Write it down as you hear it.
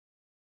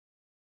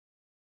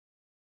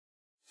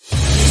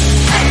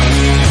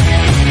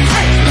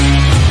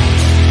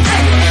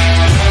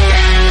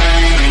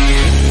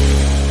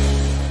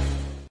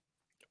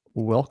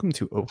Welcome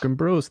to Oaken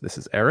Bros. This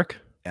is Eric.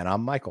 And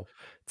I'm Michael.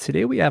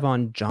 Today we have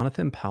on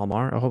Jonathan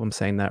Palmar. I hope I'm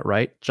saying that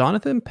right.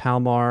 Jonathan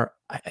Palmar,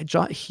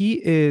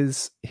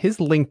 his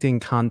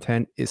LinkedIn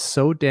content is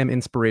so damn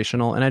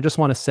inspirational. And I just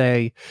want to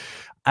say,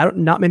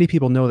 not many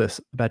people know this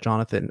about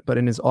Jonathan, but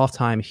in his off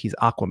time, he's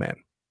Aquaman.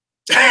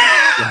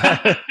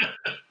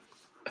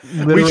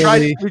 We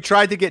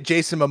tried to get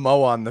Jason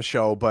Momoa on the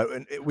show, but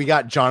we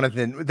got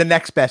Jonathan, the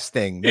next best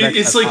thing.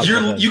 It's like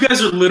you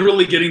guys are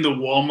literally getting the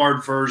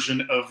Walmart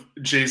version of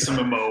Jason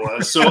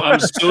Momoa. So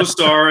I'm so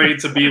sorry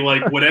to be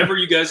like whatever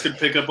you guys could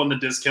pick up on the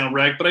discount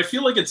rack, but I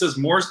feel like it says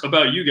more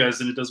about you guys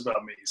than it does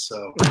about me.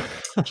 So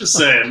just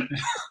saying.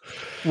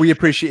 We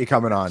appreciate you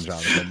coming on,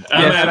 Jonathan.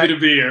 I'm happy to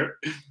be here.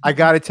 I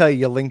got to tell you,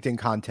 your LinkedIn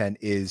content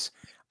is,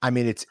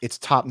 it's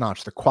top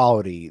notch. The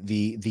quality,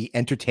 the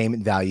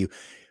entertainment value.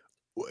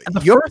 And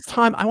the first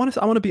time I want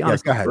to be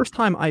honest, the first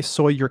time I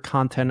saw your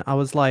content, I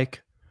was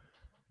like,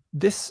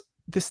 this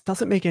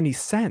doesn't make any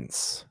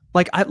sense.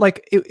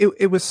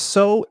 It was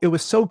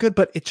so good,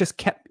 but it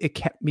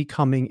kept me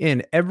coming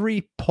in.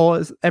 Every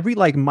pause, every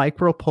like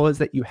micro pause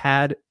that you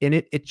had in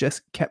it, it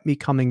just kept me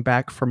coming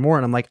back for more.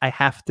 And I'm like, I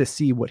have to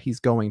see what he's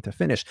going to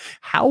finish.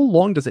 How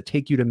long does it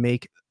take you to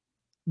make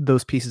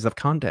those pieces of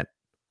content?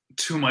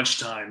 Too much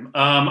time.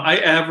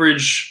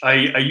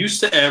 I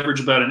used to average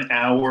about an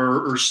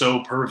hour or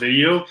so per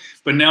video,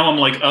 but now I'm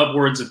like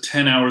upwards of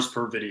 10 hours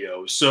per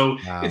video. So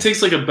It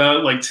takes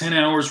about 10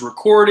 hours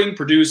recording,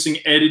 producing,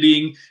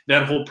 editing,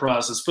 that whole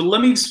process. But let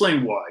me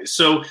explain why.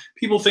 So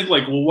people think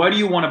well, why do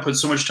you want to put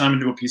so much time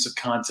into a piece of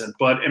content?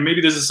 And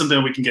maybe this is something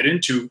that we can get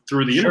into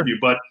through the interview,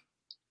 but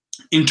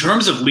in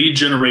terms of lead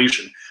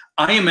generation,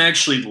 I am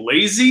actually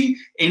lazy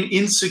and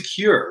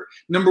insecure.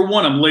 Number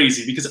one, I'm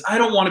lazy because I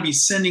don't want to be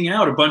sending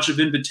out a bunch of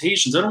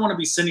invitations. I don't want to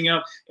be sending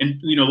out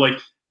and,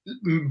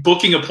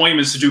 booking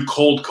appointments to do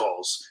cold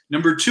calls.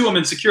 Number two, I'm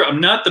insecure. I'm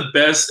not the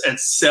best at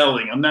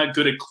selling. I'm not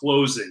good at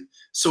closing.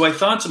 So I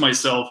thought to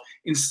myself,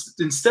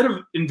 instead of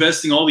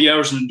investing all the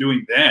hours into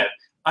doing that,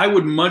 I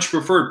would much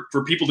prefer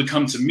for people to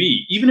come to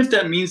me. Even if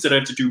that means that I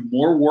have to do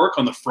more work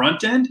on the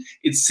front end,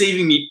 it's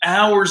saving me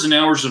hours and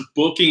hours of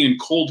booking and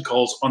cold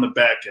calls on the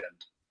back end.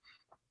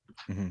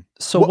 Mm-hmm.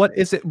 So what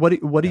is it? What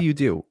do you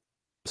do?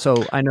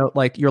 So I know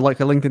you're like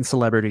a LinkedIn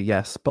celebrity,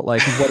 yes, but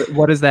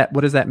what does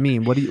that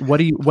mean? What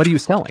are you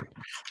selling?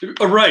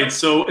 All right.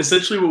 So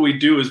essentially what we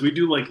do is we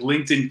do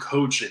LinkedIn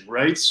coaching,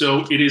 right?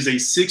 So it is a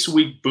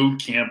 6-week boot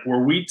camp where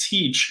we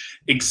teach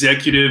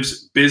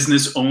executives,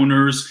 business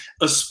owners,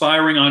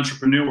 aspiring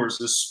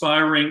entrepreneurs,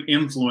 aspiring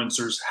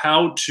influencers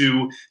how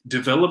to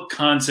develop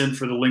content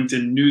for the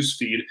LinkedIn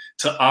newsfeed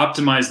to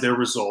optimize their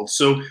results.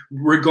 So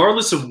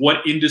regardless of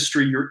what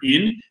industry you're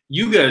in,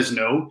 you guys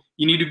know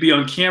you need to be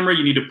on camera.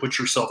 You need to put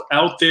yourself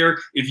out there.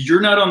 If you're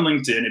not on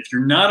LinkedIn, if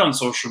you're not on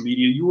social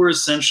media, you are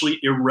essentially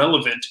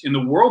irrelevant in the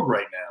world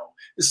right now,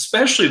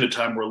 especially the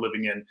time we're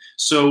living in.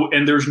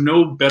 And there's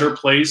no better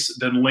place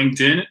than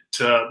LinkedIn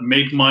to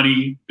make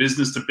money,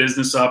 business to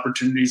business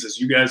opportunities, as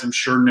you guys I'm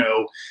sure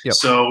know. Yep.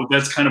 So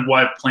that's kind of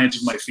why I've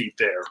planted my feet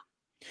there.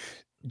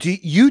 Do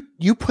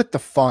you put the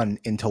fun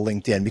into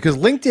LinkedIn? Because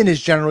LinkedIn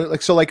is generally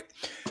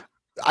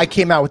I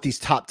came out with these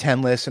top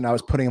 10 lists and I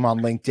was putting them on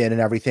LinkedIn and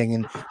everything.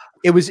 And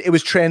it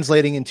was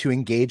translating into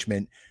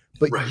engagement,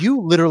 but You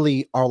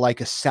literally are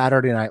like a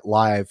Saturday Night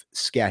Live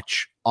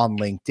sketch on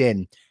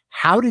LinkedIn.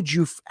 How did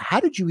you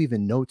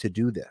even know to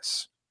do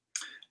this?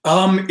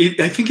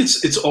 I think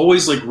it's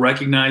always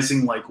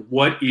recognizing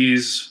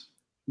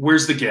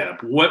where's the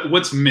gap?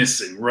 What's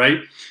missing, right?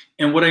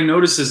 And what I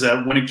noticed is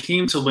that when it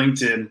came to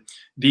LinkedIn,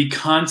 the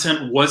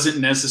content wasn't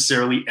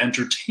necessarily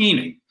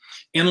entertaining.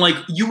 And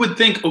you would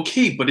think,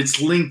 okay, but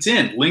it's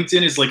LinkedIn.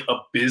 LinkedIn is a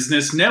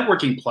business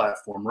networking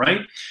platform,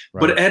 right?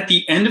 But at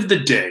the end of the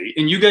day,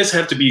 and you guys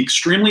have to be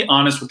extremely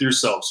honest with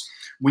yourselves,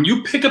 when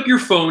you pick up your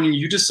phone and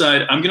you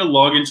decide, I'm going to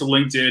log into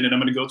LinkedIn and I'm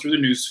going to go through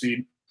the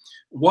newsfeed,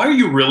 why are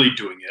you really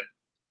doing it?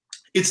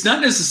 It's not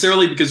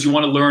necessarily because you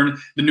want to learn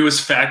the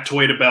newest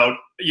factoid about,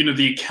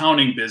 the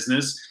accounting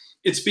business.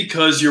 It's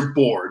because you're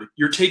bored.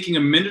 You're taking a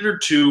minute or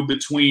two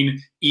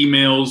between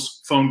emails,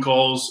 phone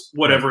calls,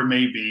 whatever it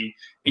may be,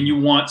 and you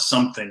want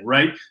something,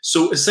 right?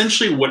 So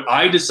essentially what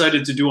I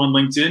decided to do on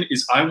LinkedIn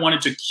is I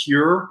wanted to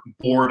cure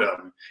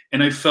boredom.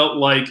 And I felt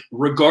like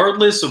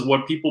regardless of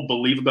what people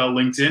believe about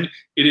LinkedIn,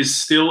 it is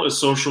still a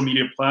social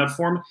media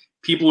platform.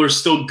 People are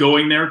still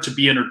going there to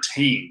be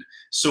entertained.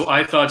 So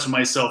I thought to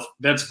myself,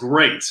 that's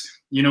great.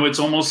 It's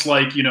almost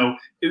like,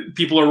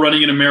 people are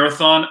running in a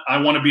marathon. I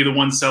want to be the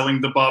one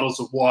selling the bottles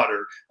of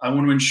water. I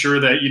want to ensure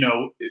that,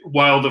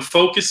 while the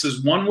focus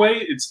is one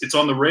way, it's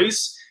on the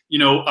race,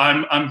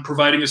 I'm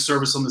providing a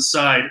service on the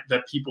side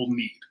that people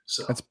need.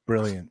 So that's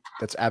brilliant.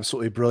 That's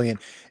absolutely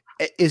brilliant.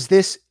 Is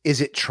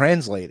it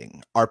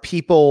translating? Are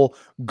people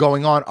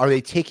going on? Are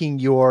they taking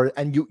you're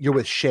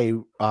with Shay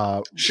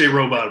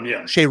Rowbottom.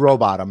 Yeah. Shay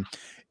Rowbottom.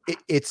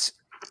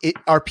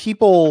 Are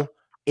people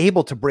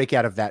able to break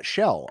out of that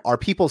shell? Are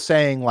people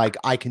saying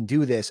I can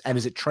do this? And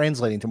is it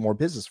translating to more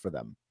business for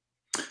them?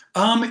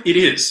 It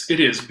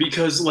is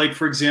because, like,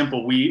 for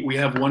example, we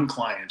have one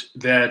client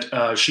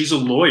that she's a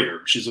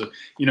lawyer. She's a,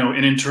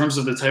 and in terms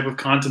of the type of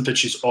content that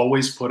she's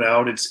always put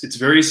out, it's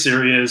very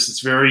serious.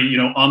 It's very,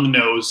 on the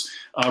nose,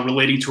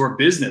 relating to her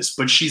business.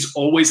 But she's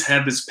always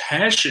had this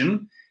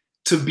passion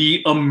to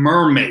be a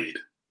mermaid,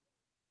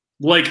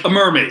 like a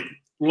mermaid,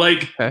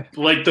 like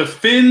the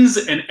fins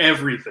and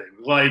everything.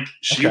 Like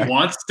she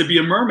wants to be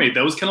a mermaid.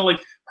 That was kind of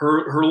like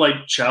her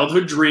like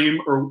childhood dream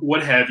or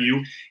what have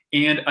you.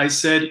 And I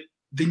said,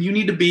 then you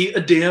need to be a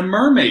damn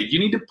mermaid. You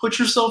need to put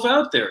yourself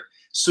out there.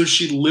 So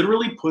she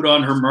literally put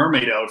on her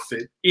mermaid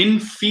outfit in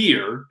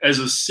fear as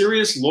a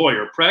serious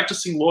lawyer,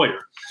 practicing lawyer.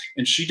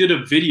 And she did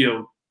a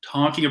video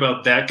talking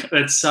about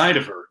that side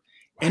of her.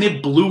 And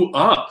it blew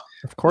up.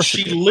 Of course.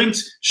 She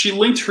linked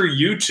her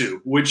YouTube,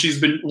 which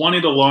she's been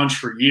wanting to launch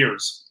for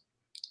years.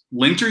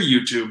 Linked her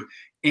YouTube,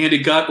 and it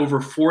got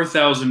over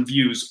 4,000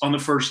 views on the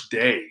first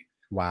day.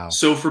 Wow.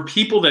 So for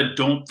people that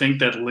don't think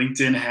that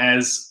LinkedIn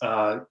has,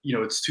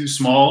 it's too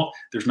small,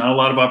 there's not a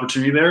lot of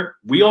opportunity there,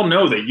 we all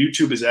know that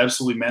YouTube is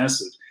absolutely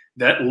massive.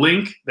 That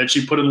link that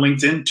she put in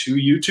LinkedIn to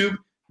YouTube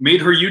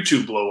made her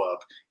YouTube blow up.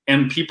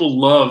 And people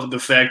love the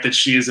fact that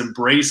she is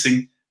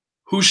embracing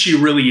who she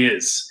really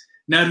is,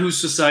 not who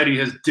society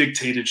has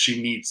dictated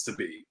she needs to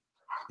be.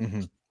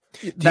 Mm-hmm.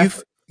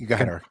 You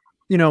got her.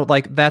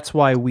 Like that's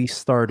why we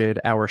started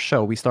our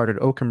show. We started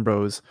Oaken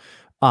Bros.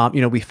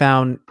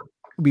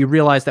 We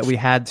realized that we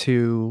had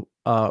to,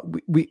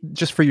 we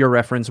just for your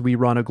reference, we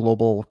run a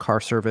global car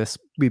service.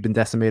 We've been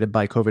decimated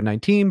by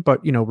COVID-19,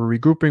 but, we're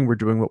regrouping, we're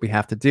doing what we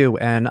have to do.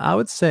 And I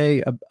would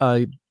say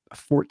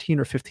 14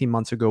 or 15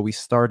 months ago, we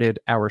started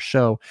our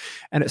show,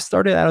 and it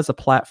started out as a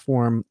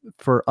platform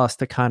for us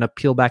to kind of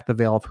peel back the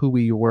veil of who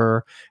we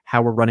were,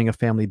 how we're running a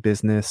family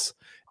business.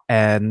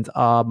 And,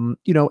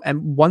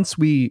 and once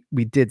we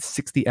did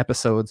 60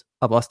 episodes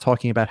of us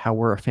talking about how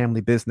we're a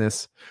family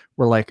business,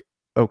 we're like,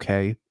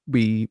 okay,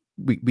 we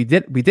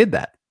did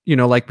that.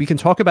 Like we can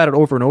talk about it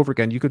over and over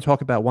again. You can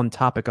talk about one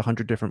topic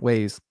 100 different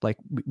ways. Like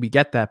we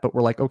get that, but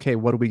we're like, okay,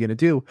 what are we going to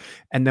do?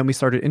 And then we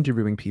started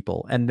interviewing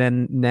people. And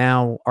then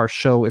now our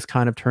show is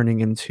kind of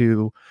turning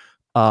into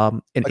an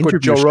like interview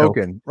with Joe show.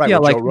 Rogan. Right. Yeah,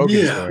 what like, Joe Rogan's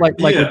doing. like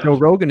what Joe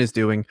Rogan is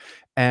doing.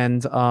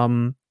 And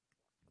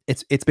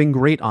it's been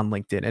great on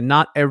LinkedIn, and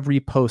not every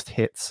post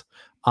hits.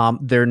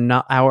 They're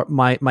not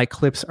my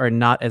clips are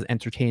not as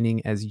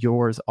entertaining as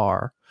yours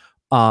are.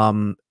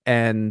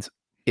 And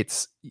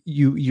it's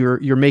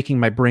you're making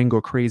my brain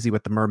go crazy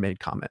with the mermaid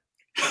comment,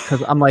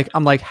 because I'm like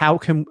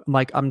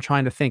I'm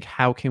trying to think,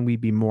 how can we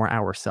be more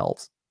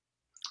ourselves?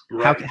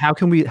 Right. How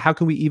can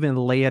we even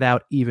lay it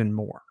out even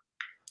more?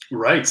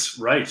 Right.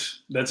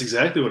 That's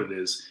exactly what it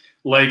is.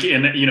 Like,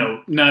 and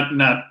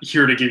not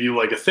here to give you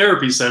like a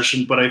therapy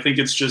session, but I think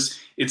it's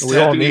we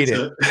all need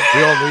it.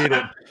 We all need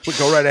it.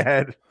 Go right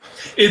ahead.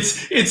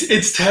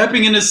 It's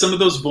tapping into some of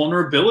those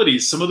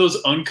vulnerabilities, some of those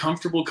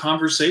uncomfortable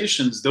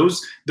conversations,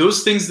 those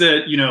things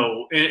that,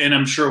 and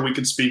I'm sure we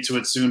could speak to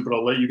it soon, but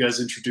I'll let you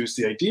guys introduce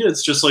the idea.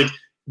 It's just like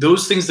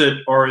those things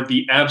that are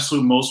the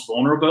absolute most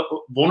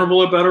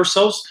vulnerable about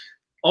ourselves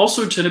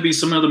also tend to be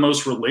some of the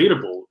most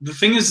relatable. The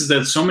thing is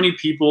that so many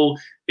people,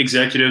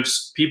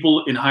 executives,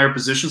 people in higher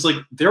positions, like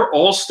they're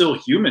all still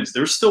humans.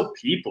 They're still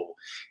people.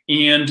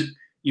 And,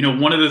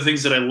 one of the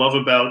things that I love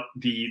about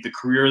the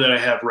career that I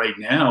have right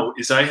now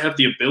is I have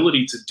the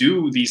ability to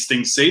do these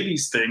things, say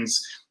these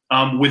things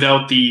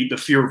without the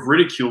fear of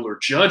ridicule or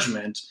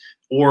judgment,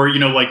 or,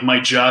 like my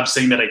job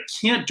saying that I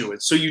can't do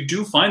it. So you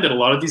do find that a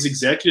lot of these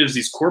executives,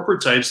 these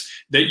corporate types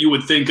that you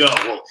would think,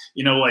 oh,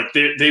 well, like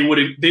they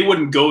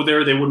wouldn't go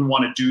there. They wouldn't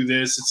want to do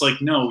this. It's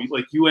like, no,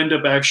 like you end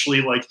up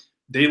actually like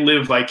they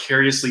live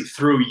vicariously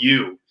through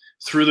you,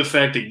 through the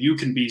fact that you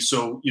can be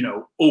so,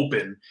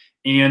 open,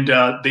 and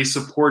they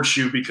support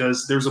you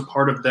because there's a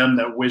part of them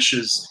that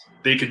wishes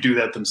they could do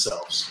that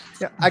themselves.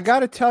 Yeah, I got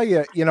to tell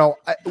you,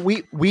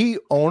 we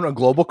own a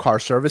global car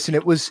service, and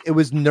it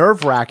was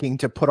nerve-wracking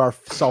to put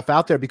ourselves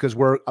out there because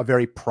we're a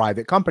very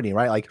private company,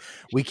 right? Like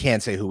we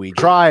can't say who we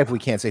drive, we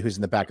can't say who's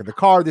in the back of the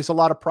car. There's a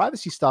lot of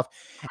privacy stuff,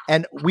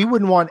 and we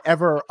wouldn't want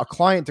ever a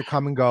client to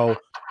come and go,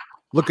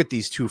 look at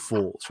these two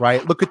fools,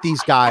 right? Look at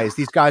these guys.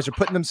 These guys are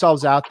putting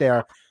themselves out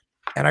there,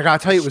 and I got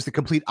to tell you, it was the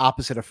complete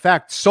opposite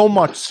effect. So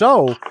much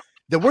so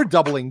that we're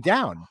doubling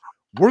down.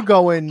 We're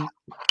going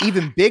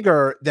even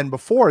bigger than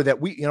before. That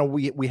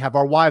we have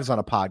our wives on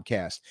a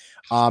podcast.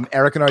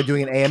 Eric and I are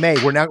doing an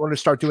AMA. We're now going to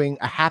start doing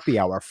a happy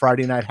hour,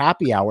 Friday night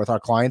happy hour with our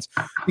clients,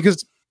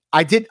 because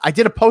I did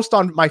a post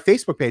on my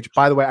Facebook page.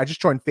 By the way, I just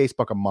joined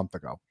Facebook a month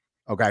ago.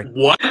 Okay.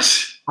 What?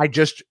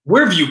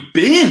 Where have you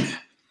been?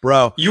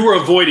 Bro, you were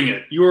avoiding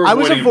it. I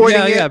was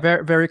avoiding it. Yeah,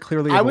 very, very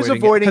clearly. I was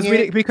avoiding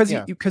it because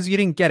you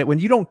didn't get it. When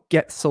you don't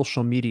get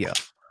social media,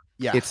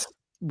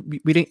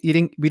 we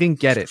didn't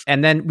get it.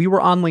 And then we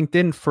were on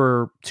LinkedIn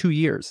for 2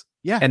 years.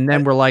 Yeah, and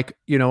then we're like,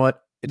 you know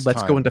what?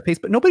 Let's go into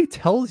Facebook. Nobody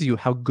tells you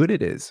how good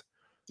it is.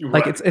 Right.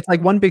 Like it's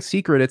like one big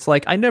secret. It's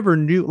like I never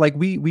knew. Like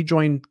we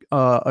joined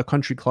a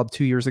country club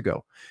 2 years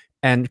ago,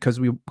 and because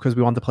we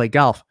wanted to play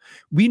golf,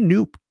 we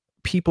knew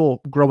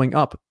people growing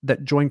up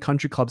that join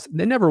country clubs,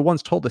 they never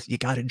once told us, you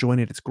got to join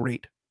it. It's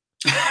great.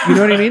 You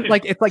know what I mean?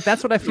 Like, it's like,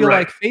 that's what I feel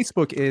Right. like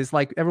Facebook is.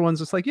 Like, everyone's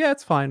just like, yeah,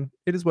 it's fine.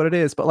 It is what it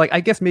is. But like,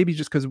 I guess maybe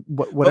just because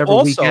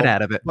whatever we get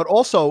out of it. But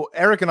also,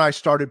 Eric and I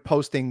started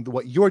posting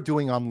what you're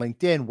doing on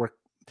LinkedIn.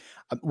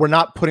 We're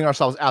not putting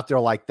ourselves out there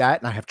like that.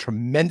 And I have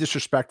tremendous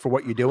respect for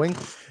what you're doing.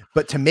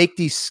 But to make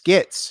these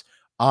skits,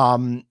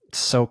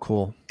 so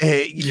cool.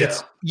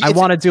 I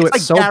want to do it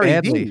like so Gary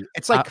badly. V.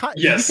 It's like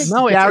yes.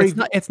 No,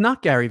 it's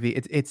not Gary V.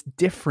 It's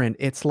different.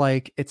 It's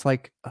like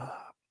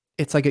a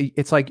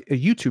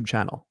YouTube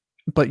channel,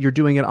 but you're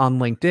doing it on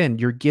LinkedIn.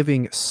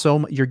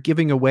 You're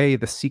giving away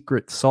the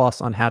secret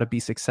sauce on how to be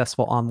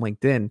successful on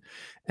LinkedIn,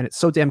 and it's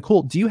so damn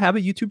cool. Do you have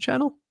a YouTube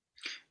channel?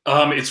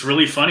 It's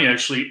really funny,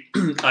 actually.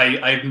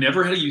 I've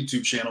never had a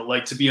YouTube channel.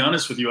 Like, to be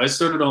honest with you, I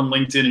started on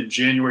LinkedIn in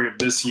January of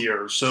this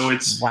year. So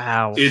it's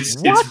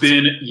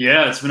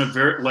been a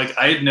very, like,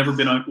 I had never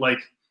been on, like,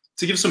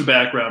 to give some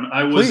background,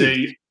 I was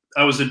a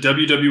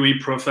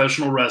WWE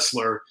professional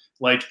wrestler,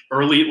 like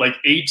early, like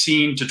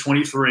 18 to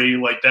 23.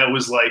 Like, that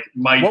was like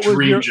my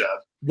dream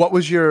job. What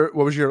was your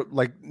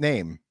like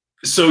name?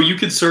 So you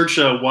could search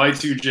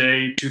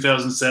Y2J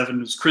 2007. It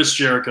was Chris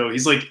Jericho.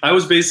 He's like, I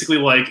was basically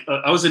like,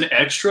 I was an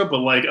extra, but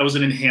like I was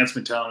an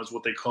enhancement talent is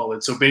what they call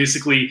it. So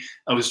basically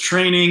I was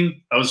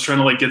training. I was trying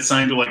to like get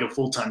signed to like a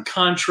full-time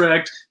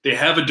contract. They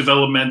have a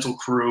developmental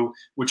crew,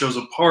 which I was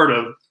a part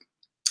of.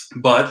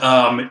 But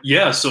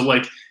so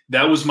like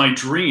that was my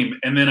dream.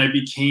 And then I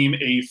became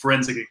a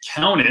forensic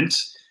accountant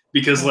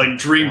because like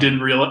Dream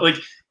didn't realize, like,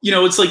 you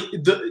know, it's like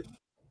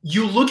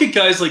you look at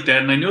guys like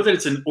that, and I know that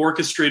it's an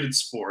orchestrated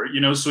sport,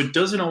 you know, so it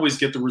doesn't always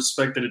get the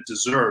respect that it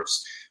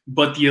deserves.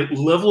 But the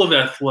level of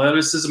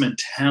athleticism and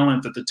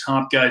talent that the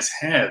top guys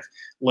have,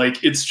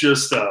 like, it's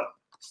just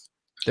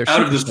They're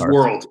out of this superstars.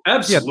 world.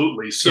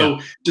 Absolutely. Yep. So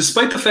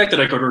despite the fact that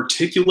I could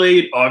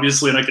articulate,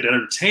 obviously, and I could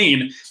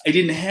entertain, I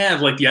didn't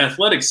have like the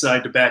athletic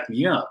side to back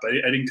me up.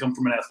 I didn't come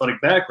from an athletic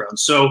background.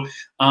 So,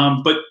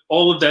 but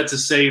all of that to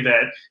say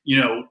that, you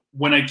know,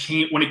 when it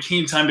came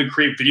time to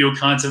create video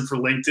content for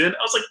LinkedIn,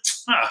 I was like,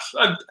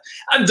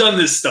 I've done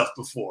this stuff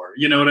before.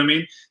 You know what I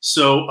mean?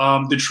 So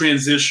the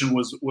transition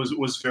was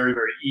very,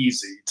 very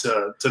easy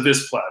to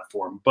this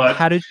platform. But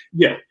how did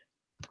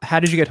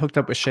you get hooked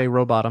up with Shay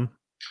Rowbottom?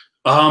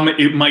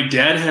 My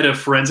dad had a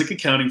forensic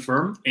accounting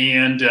firm,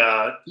 and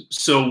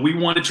so we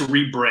wanted to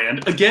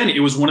rebrand. Again, it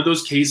was one of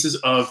those cases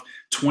of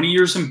 20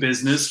 years in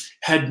business,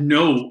 had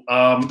no,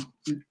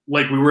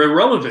 we were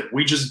irrelevant.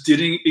 We just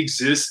didn't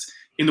exist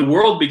in the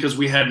world because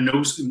we had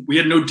no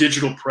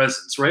digital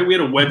presence, right? We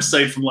had a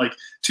website from like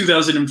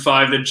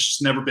 2005 that's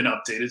just never been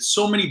updated.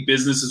 So many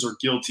businesses are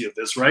guilty of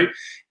this, right?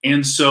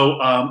 And so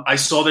I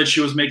saw that she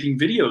was making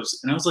videos,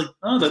 and I was like,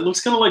 oh, that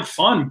looks kind of like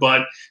fun.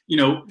 But, you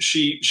know,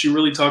 she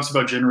really talks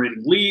about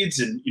generating leads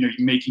and, you know,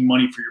 making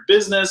money for your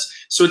business.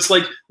 So it's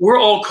like we're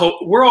all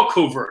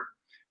covert.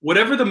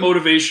 Whatever the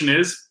motivation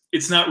is,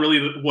 it's not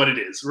really what it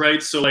is,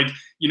 right? So like,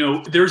 you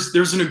know,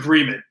 there's an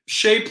agreement.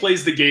 Shay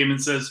plays the game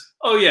and says,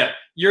 oh yeah,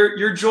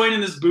 you're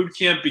joining this boot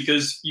camp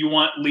because you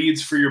want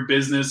leads for your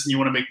business and you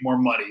want to make more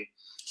money.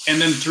 And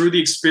then through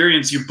the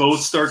experience, you both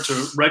start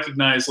to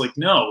recognize, like,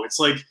 no, it's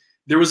like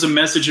there was a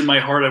message in my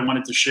heart I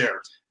wanted to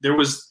share. There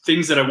was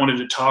things that I wanted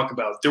to talk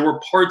about. There were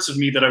parts of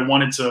me that I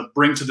wanted to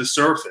bring to the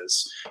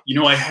surface. You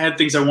know, I had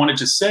things I wanted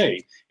to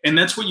say. And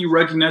that's what you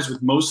recognize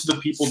with most of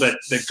the people that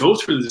go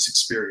through this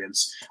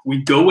experience.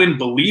 We go in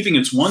believing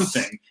it's one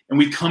thing, and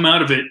we come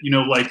out of it, you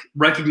know, like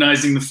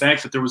recognizing the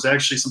fact that there was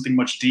actually something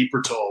much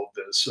deeper to all of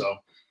this. So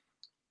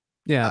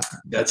yeah,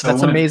 that's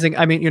amazing.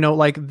 I mean, you know,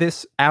 like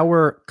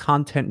our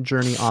content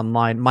journey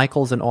online,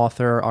 Michael's an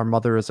author. Our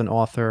mother is an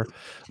author.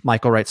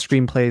 Michael writes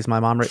screenplays. My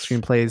mom writes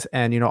screenplays.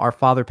 And, you know, our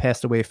father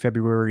passed away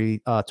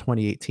February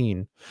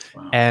 2018.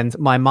 Wow. And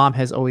my mom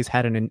has always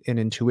had an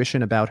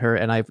intuition about her.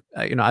 And I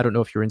don't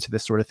know if you're into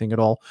this sort of thing at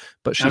all,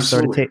 but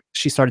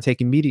she started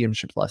taking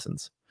mediumship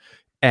lessons.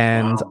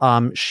 And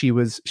wow.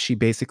 She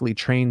basically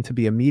trained to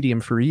be a medium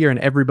for a year, and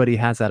everybody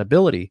has that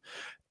ability.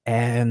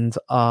 And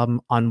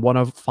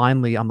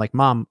finally, I'm like,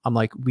 Mom, I'm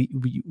like,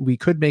 we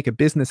could make a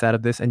business out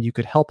of this, and you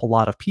could help a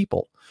lot of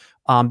people.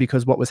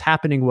 Because what was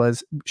happening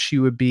was she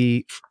would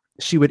read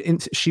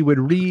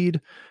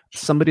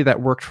somebody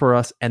that worked for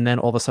us, and then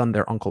all of a sudden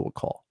their uncle would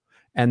call.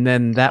 And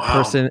then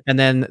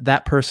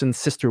that person's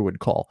sister would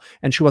call,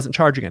 and she wasn't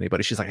charging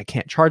anybody. She's like, I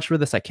can't charge for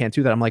this. I can't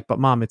do that. I'm like, but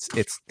Mom, it's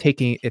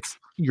taking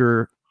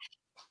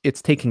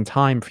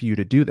time for you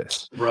to do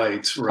this.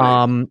 Right.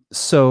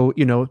 So,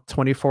 you know,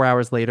 24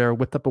 hours later,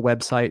 whipped up a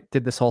website,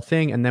 did this whole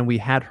thing. And then we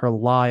had her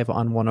live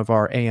on one of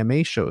our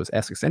AMA shows,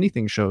 Ask Us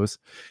Anything shows.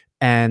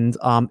 And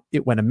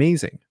it went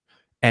amazing.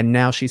 And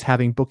now she's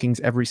having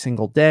bookings every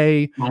single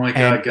day. Oh my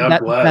God,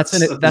 God bless.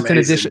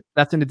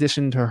 That's in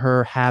addition to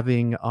her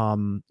having,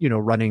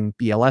 running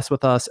BLS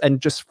with us. And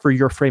just for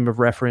your frame of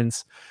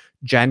reference,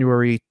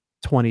 January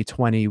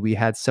 2020, we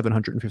had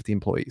 750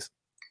 employees.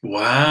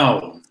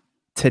 Wow.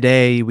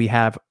 Today we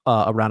have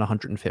around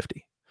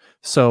 150.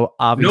 So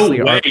obviously,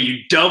 no way, you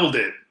doubled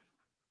it.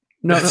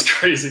 No, That's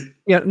crazy.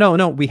 Yeah,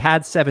 no. We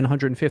had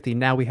 750.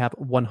 Now we have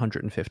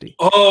 150.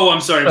 Oh, I'm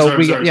sorry.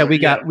 We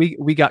got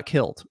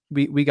killed.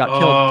 We got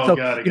killed. So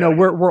got it,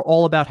 we're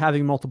all about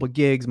having multiple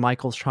gigs.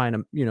 Michael's trying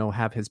to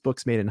have his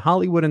books made in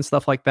Hollywood and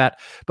stuff like that.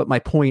 But my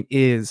point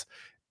is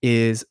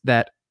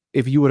that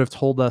if you would have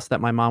told us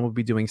that my mom would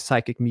be doing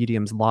psychic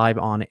mediums live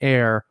on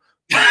air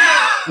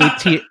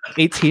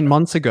 18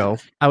 months ago,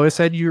 I would have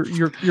said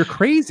you're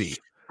crazy.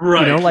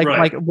 Right.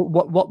 Like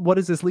what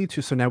does this lead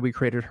to? So now we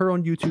created her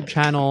own YouTube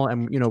channel,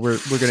 and we're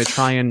going to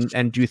try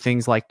and do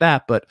things like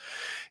that. But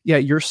yeah,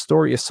 your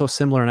story is so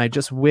similar, and I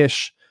just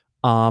wish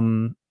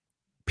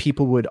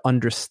people would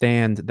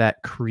understand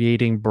that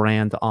creating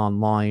brand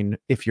online,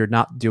 if you're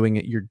not doing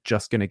it, you're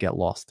just going to get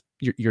lost.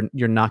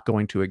 You're not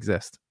going to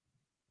exist.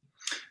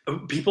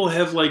 People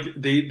have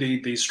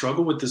they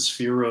struggle with this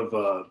fear of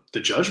the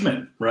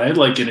judgment, right?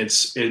 Like, and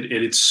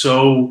it's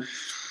so.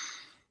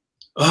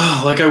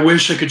 Oh, I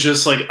wish I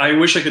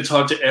could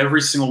talk to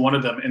every single one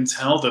of them and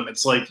tell them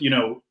it's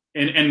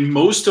and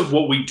most of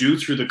what we do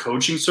through the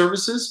coaching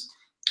services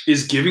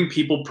is giving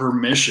people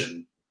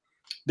permission.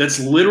 That's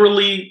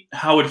literally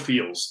how it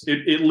feels.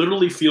 It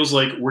literally feels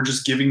like we're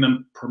just giving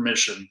them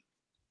permission.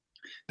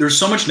 There's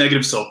so much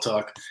negative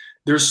self-talk.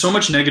 There's so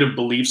much negative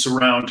beliefs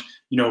around,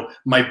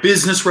 my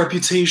business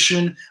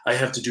reputation. I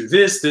have to do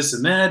this,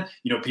 and that.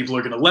 People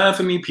are going to laugh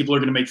at me. People are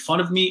going to make fun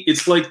of me.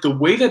 It's like the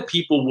way that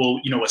people will,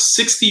 a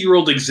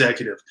 60-year-old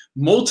executive,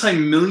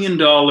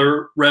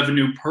 multi-million-dollar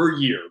revenue per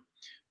year,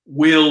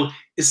 will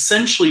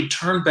essentially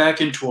turn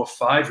back into a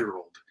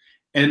 5-year-old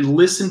and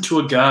listen to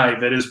a guy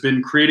that has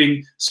been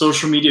creating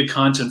social media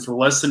content for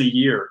less than a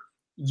year,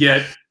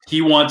 yet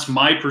he wants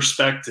my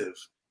perspective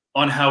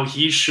on how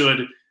he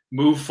should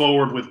move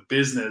forward with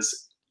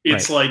business.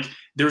 It's right. Like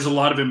there's a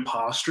lot of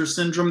imposter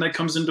syndrome that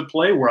comes into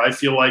play where I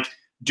feel like,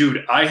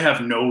 dude, I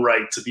have no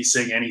right to be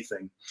saying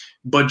anything,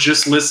 but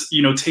just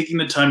listen, taking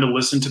the time to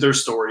listen to their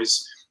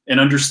stories and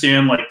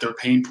understand their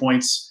pain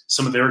points,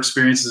 some of their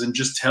experiences, and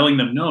just telling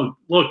them, no,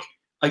 look,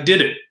 I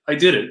did it.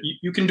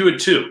 You can do it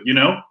too.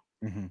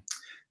 Mm-hmm.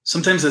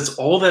 Sometimes that's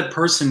all that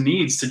person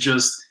needs to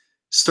just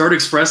start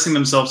expressing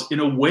themselves in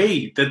a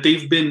way that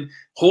they've been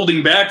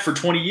holding back for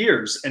 20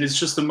 years. And it's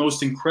just the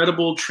most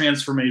incredible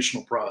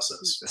transformational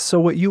process.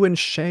 So what you and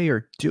Shay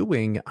are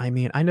doing, I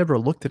never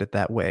looked at it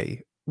that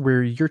way,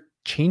 where you're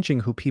changing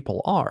who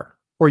people are,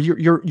 or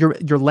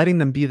you're letting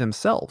them be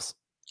themselves.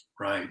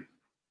 Right.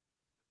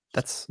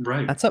 That's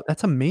right.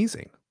 That's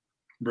amazing.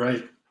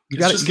 Right.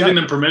 Just giving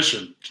them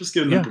permission. Just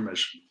giving them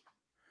permission.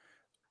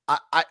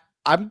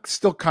 I'm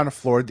still kind of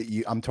floored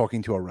that I'm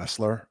talking to a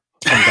wrestler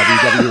from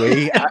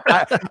WWE.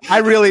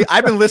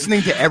 I've been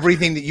listening to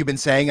everything that you've been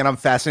saying, and I'm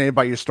fascinated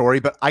by your story,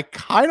 but I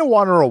kind of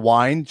want to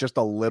rewind just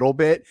a little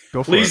bit.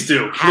 Please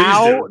do.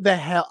 How the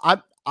hell?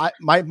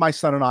 My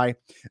son and I,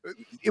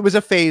 it was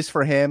a phase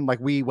for him. Like,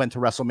 we went to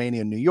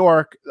WrestleMania in New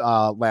York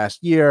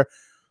last year.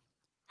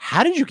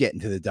 How did you get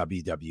into the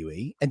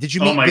WWE? And did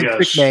you meet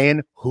Vince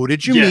McMahon? Who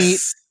did you meet?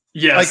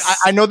 Yes.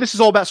 I know this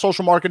is all about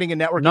social marketing and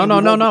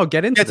networking. No.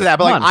 Get into that.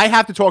 But I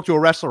have to talk to a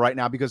wrestler right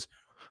now because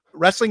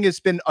wrestling has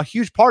been a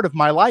huge part of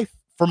my life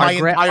for my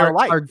entire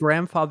life. Our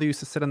grandfather used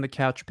to sit on the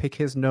couch, pick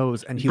his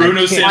nose, and he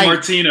Bruno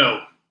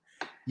Sammartino.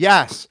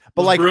 Yes,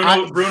 but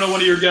Bruno,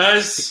 one of your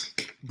guys.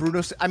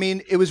 Bruno.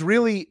 It was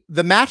really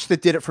the match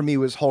that did it for me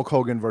was Hulk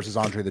Hogan versus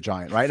Andre the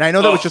Giant, right? And I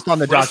know that was just on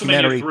the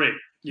documentary. 3.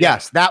 Yeah.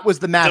 Yes, that was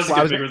the match.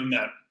 Bigger than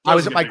that. I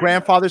was at my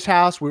grandfather's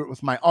house. We were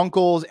with my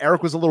uncles.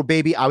 Eric was a little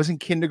baby. I was in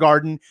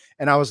kindergarten,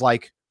 and I was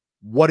like,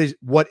 what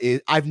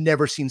is I've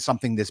never seen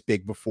something this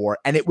big before.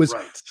 And it was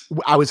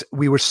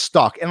we were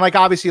stuck. And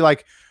obviously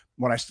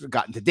when I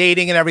got into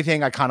dating and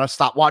everything, I kind of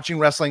stopped watching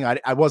wrestling.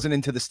 I wasn't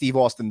into the Steve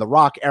Austin, The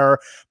Rock era.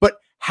 But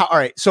all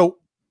right, so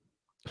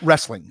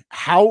wrestling,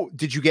 how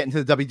did you get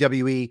into the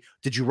WWE?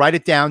 Did you write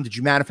it down? Did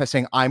you manifest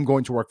saying, I'm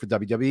going to work for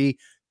WWE?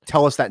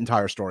 Tell us that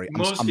entire story.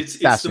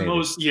 It's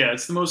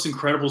the most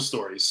incredible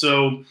story.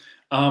 So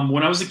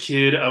when I was a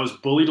kid, I was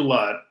bullied a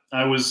lot.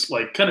 I was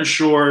kind of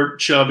short,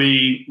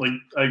 chubby,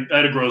 I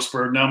had a growth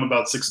spurt. Now I'm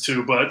about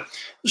 6'2", but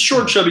a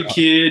short, chubby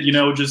kid,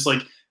 just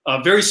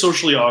very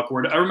socially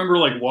awkward. I remember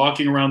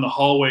walking around the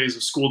hallways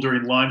of school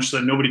during lunch so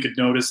that nobody could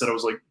notice that I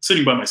was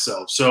sitting by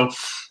myself. So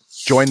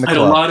join the club.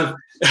 I had a lot of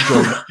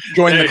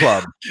join the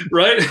club,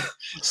 right?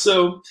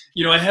 So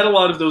I had a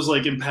lot of those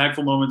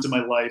impactful moments in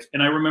my life,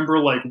 and I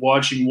remember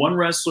watching one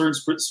wrestler in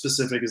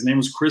specific. His name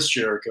was Chris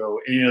Jericho,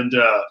 and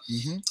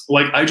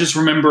I just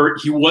remember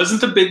he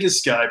wasn't the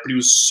biggest guy, but he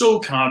was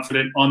so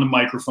confident on the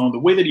microphone. The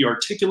way that he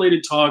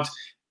articulated, talked,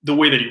 the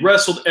way that he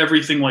wrestled,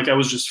 everything. I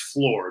was just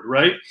floored,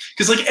 right?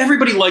 Because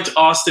everybody liked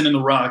Austin and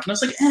The Rock, and I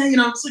was it's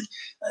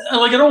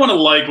I don't want to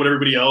like what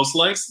everybody else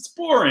likes. It's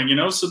boring,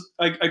 So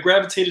I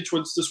gravitated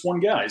towards this one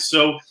guy.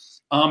 So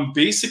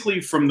basically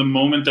from the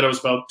moment that I was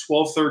about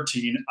 12,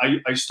 13,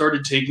 I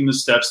started taking the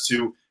steps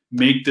to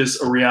make this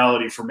a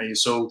reality for me.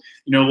 So,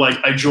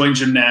 I joined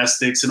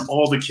gymnastics and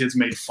all the kids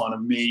made fun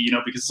of me,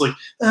 because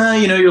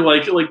you're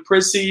like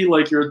prissy,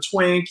 you're a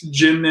twink,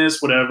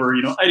 gymnast, whatever,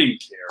 I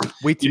didn't care.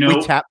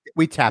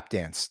 We tap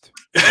danced.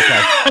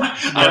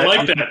 I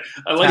like that.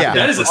 I like that.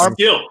 That is a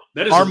skill.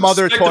 That is our a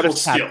mother taught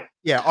us skill.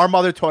 our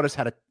mother taught us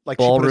how to like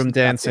ballroom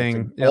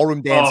dancing.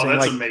 Ballroom dancing. Oh,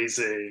 that's like,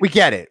 amazing. We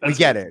get it. That's we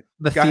get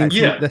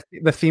it.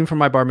 The theme for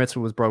my bar mitzvah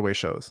was Broadway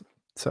shows.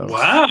 So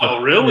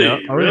wow, really,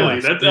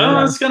 really,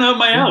 that's kind of up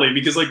my alley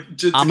because like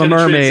I'm a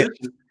mermaid.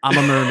 I'm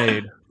a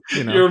mermaid.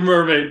 You know? You're a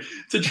mermaid.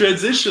 To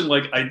transition,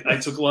 like I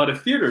took a lot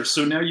of theater,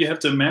 so now you have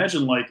to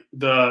imagine like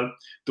the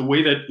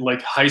way that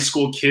like high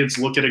school kids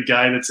look at a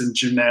guy that's in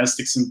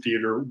gymnastics and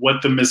theater,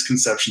 what the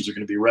misconceptions are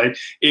going to be, right?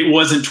 It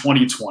wasn't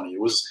 2020.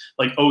 It was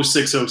like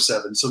 06,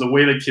 07. So the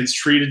way that kids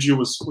treated you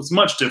was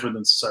much different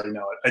than society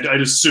now.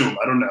 I'd assume.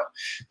 I don't know.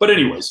 But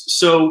anyways,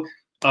 so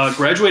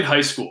graduate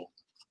high school.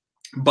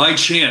 By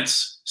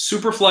chance,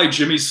 Superfly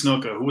Jimmy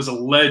Snuka, who was a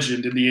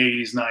legend in the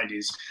 80s,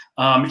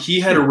 90s, he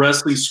had a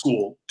wrestling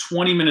school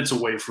 20 minutes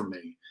away from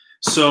me.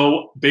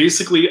 So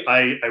basically,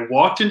 I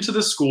walked into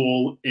the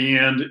school,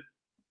 and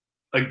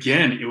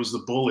again, it was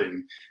the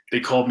bullying. They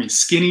called me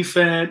skinny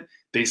fat.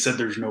 They said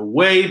there's no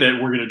way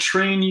that we're going to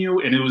train you.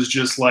 And it was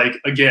just like,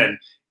 again,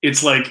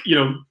 it's like, you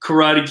know,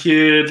 Karate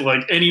Kid,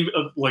 like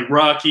like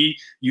Rocky,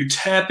 you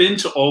tap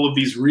into all of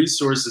these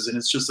resources, and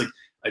it's just like,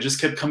 I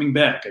just kept coming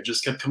back. You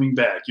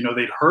know,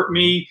 they'd hurt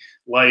me,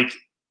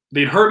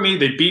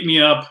 they'd beat me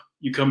up,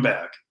 you come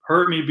back.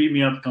 Hurt me, beat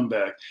me up, come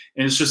back.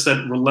 And it's just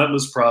that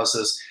relentless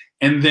process.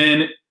 And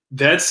then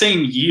that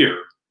same year,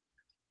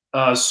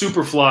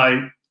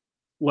 Superfly,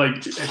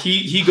 like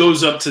he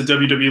goes up to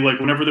WWE, like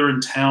whenever they're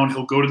in town,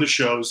 he'll go to the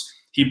shows.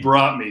 He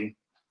brought me.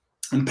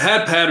 And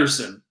Pat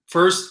Patterson,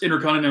 first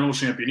Intercontinental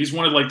Champion, he's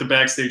one of like the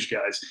backstage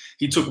guys.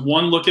 He took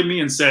one look at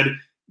me and said,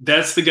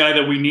 that's the guy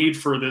that we need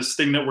for this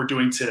thing that we're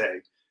doing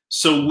today.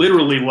 So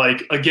literally,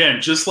 like,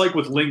 again, just like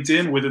with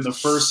LinkedIn, within the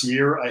first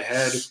year, I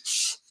had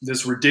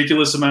this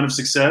ridiculous amount of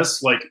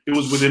success. Like, it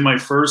was within my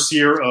first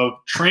year of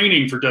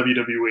training for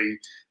WWE.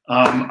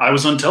 I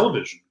was on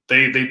television.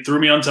 They threw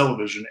me on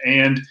television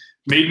and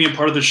made me a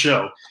part of the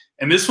show.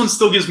 And this one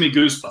still gives me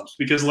goosebumps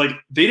because, like,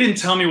 they didn't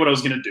tell me what I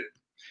was going to do.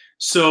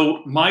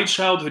 So my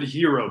childhood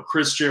hero,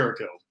 Chris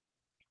Jericho,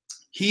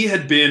 he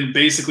had been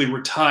basically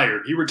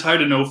retired. He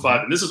retired in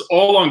 05. And this is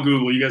all on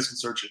Google. You guys can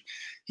search it.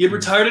 He had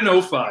retired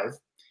in 05.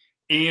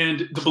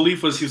 And the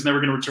belief was he was never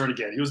going to return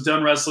again. He was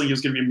done wrestling. He was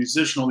going to be a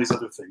musician, all these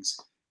other things.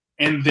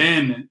 And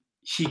then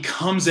he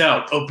comes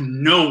out of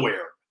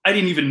nowhere. I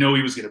didn't even know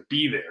he was going to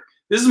be there.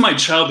 This is my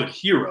childhood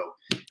hero.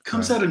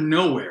 Comes out of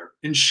nowhere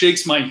and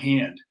shakes my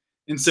hand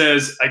and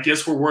says, I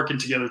guess we're working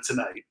together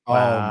tonight. Oh,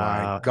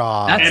 my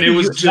God. And it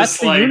was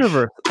just like, the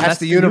universe. That's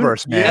the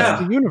universe, man. Yeah,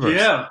 that's the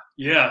universe.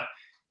 Yeah.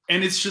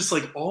 And it's just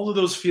like all of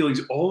those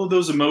feelings, all of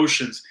those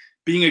emotions,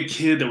 being a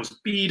kid that was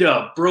beat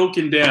up,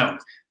 broken down,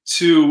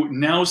 to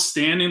now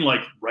standing like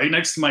right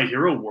next to my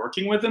hero,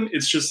 working with him.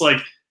 It's just like,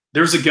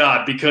 there's a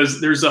God, because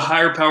there's a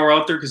higher power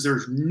out there, because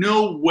there's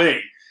no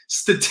way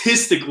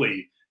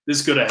statistically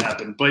this could have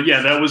happened. But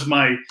yeah, that was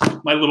my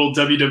little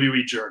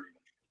WWE journey.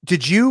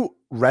 Did you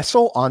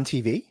wrestle on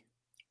TV?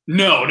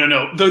 No.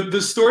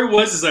 The story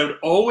was I would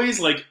always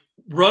like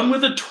run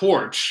with a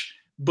torch,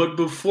 but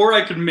before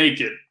I could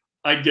make it,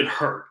 I'd get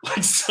hurt.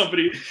 Like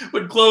somebody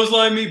would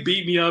clothesline me,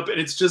 beat me up.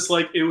 And it's just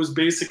like, it was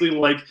basically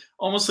like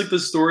almost like the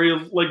story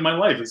of like my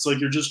life. It's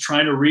like you're just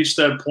trying to reach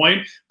that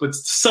point, but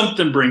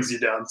something brings you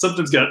down.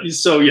 Something's got you.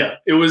 So yeah,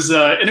 it was,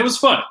 and it was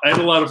fun. I had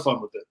a lot of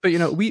fun with it. But, you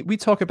know, we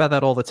talk about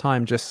that all the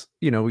time. Just,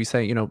 you know, we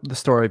say, you know, the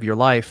story of your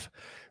life.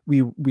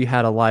 We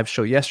had a live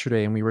show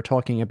yesterday, and we were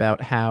talking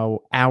about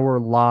how our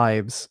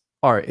lives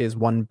is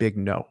one big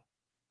no.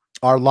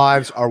 Our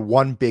lives are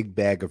one big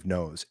bag of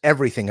no's.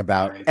 Everything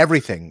about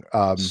everything.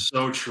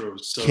 So true.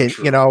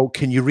 You know,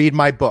 can you read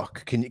my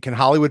book? Can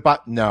Hollywood buy?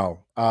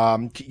 No.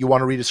 You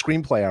want to read a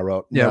screenplay I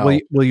wrote? Yeah. No.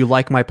 Will you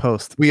like my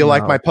post? Will you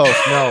like my post?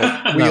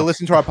 No. Will you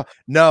listen to our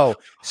No.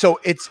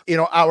 So it's, you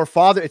know, our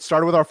father, it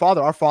started with our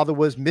father. Our father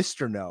was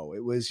Mr. No.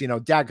 It was, you know,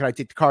 Dad, can I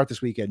take the car out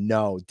this weekend?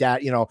 No.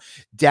 Dad, you know,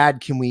 Dad,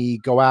 can we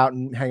go out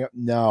and hang out?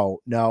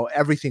 No.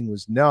 Everything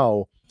was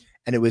no.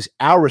 And it was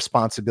our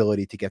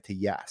responsibility to get to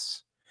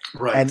yes.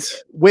 Right. And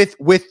with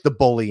the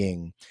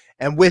bullying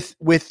and with,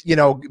 you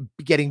know,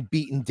 getting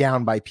beaten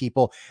down by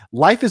people,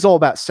 life is all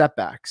about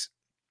setbacks.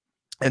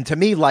 And to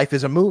me, life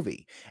is a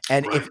movie.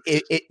 And if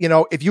you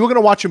know, if you were going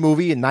to watch a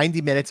movie in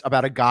 90 minutes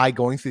about a guy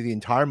going through the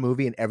entire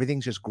movie and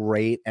everything's just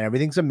great and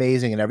everything's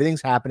amazing and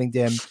everything's happening to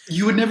him,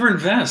 you would never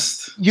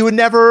invest. You would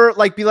never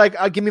like be like,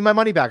 give me my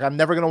money back. I'm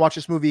never going to watch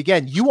this movie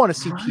again. You want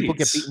to see people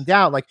get beaten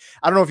down. Like,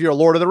 I don't know if you're a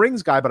Lord of the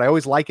Rings guy, but I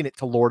always liken it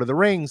to Lord of the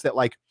Rings, that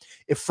like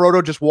if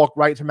Frodo just walked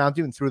right to Mount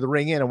Doom, threw the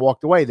ring in and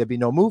walked away, there'd be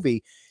no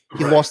movie.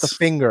 He lost a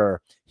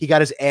finger. He got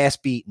his ass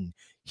beaten.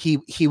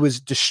 He was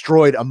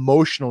destroyed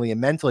emotionally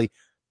and mentally.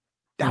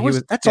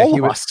 That's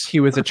all of us. He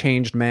was a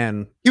changed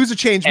man. He was a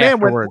changed man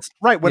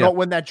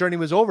when that journey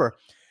was over.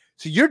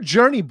 So your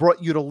journey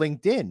brought you to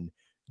LinkedIn.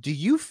 Do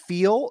you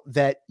feel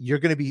that you're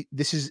going to be,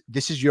 this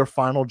is your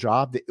final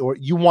job, or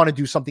you want to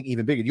do something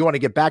even bigger? You want to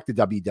get back to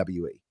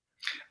WWE?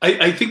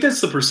 I think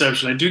that's the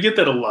perception. I do get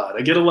that a lot.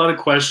 I get a lot of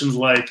questions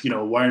like,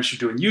 why aren't you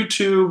doing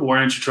YouTube? Why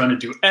aren't you trying to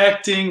do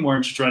acting? Why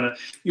aren't you trying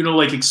to,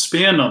 like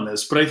expand on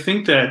this? But I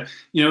think that,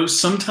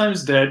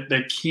 sometimes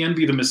that can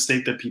be the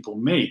mistake that people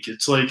make.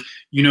 It's like,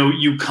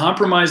 you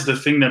compromise the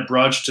thing that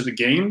brought you to the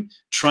game,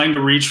 trying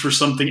to reach for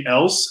something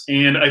else.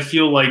 And I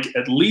feel like,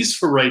 at least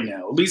for right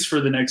now, at least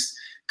for the next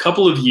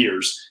couple of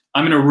years,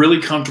 I'm in a really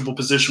comfortable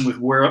position with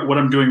what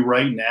I'm doing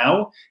right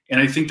now.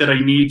 And I think that I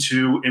need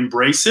to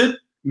embrace it,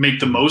 make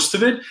the most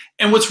of it.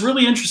 And what's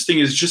really interesting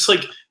is just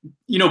like,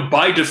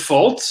 by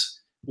default,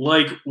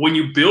 like when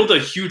you build a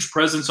huge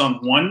presence on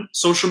one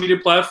social media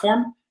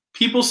platform,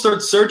 people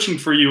start searching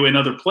for you in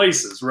other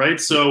places, right?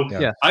 So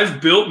Yeah.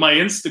 I've built my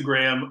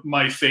Instagram,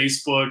 my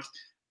Facebook,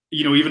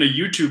 even a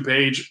YouTube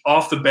page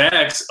off the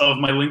backs of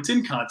my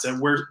LinkedIn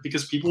content,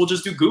 because people will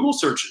just do Google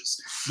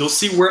searches. They'll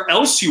see where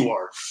else you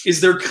are.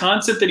 Is there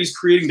content that he's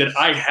creating that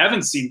I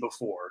haven't seen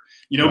before?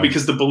 Right.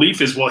 Because the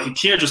belief is, well, he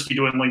can't just be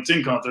doing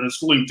LinkedIn content.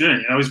 It's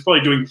LinkedIn. He's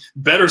probably doing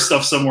better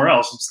stuff somewhere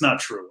else. It's not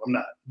true. I'm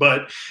not.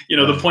 But,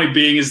 Right. The point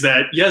being is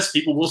that, yes,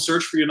 people will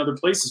search for you in other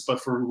places.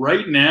 But for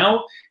right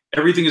now,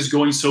 everything is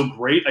going so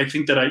great. I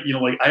think that I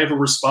have a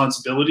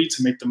responsibility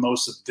to make the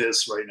most of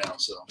this right now.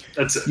 So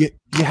that's it.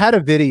 You had a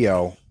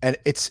video, and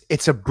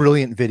it's a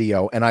brilliant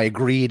video, and I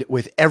agreed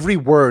with every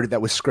word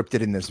that was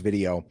scripted in this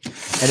video.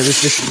 And it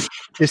was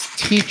this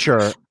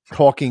teacher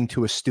talking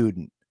to a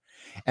student,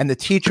 and the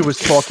teacher was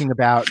talking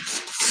about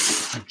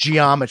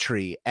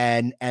geometry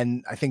and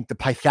I think the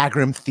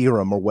Pythagorean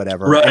theorem or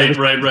whatever. Right.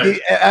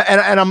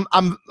 And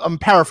I'm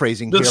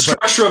paraphrasing the here,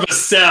 structure of a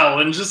cell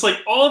and just like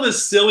all the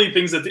silly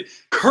things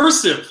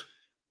cursive.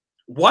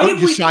 Why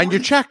did you sign your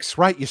checks,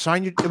 right? You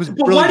signed your. It was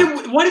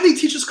brilliant. Why did they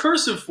teach us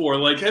cursive for?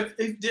 Like, have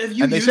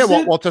you? And they said,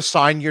 well, to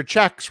sign your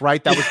checks,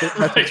 right? That was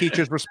that's the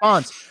teacher's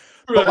response.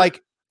 Right. But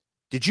like,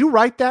 did you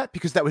write that?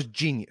 Because that was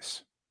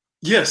genius.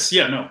 Yes.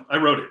 Yeah. No. I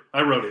wrote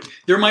it.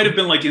 There might have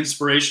been like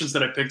inspirations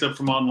that I picked up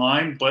from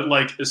online, but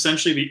like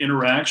essentially the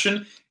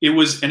interaction. It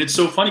was, and it's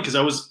so funny because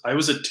I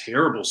was a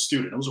terrible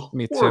student. I was a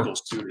horrible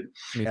student,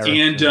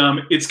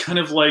 and it's kind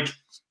of like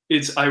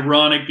it's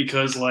ironic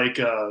because like.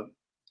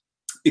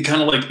 It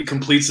kind of like it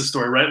completes the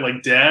story, right?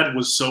 Like dad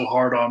was so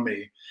hard on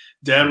me.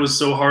 Dad was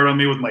so hard on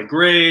me with my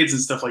grades and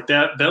stuff like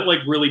that. That like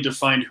really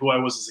defined who I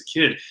was as a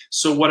kid.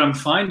 So what I'm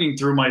finding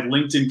through my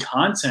LinkedIn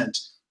content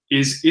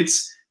is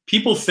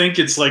people think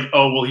it's like,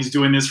 oh, well, he's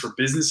doing this for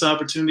business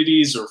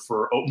opportunities or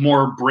for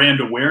more brand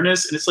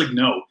awareness. And it's like,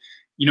 no,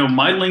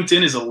 my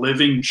LinkedIn is a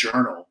living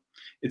journal.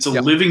 It's a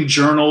living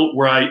journal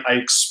where I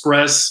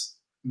express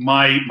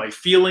my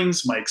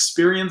feelings, my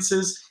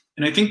experiences.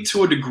 And I think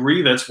to a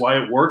degree, that's why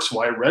it works,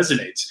 why it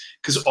resonates.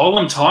 Because all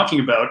I'm talking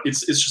about,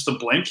 it's just a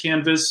blank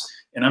canvas,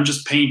 and I'm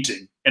just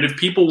painting. And if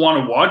people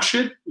want to watch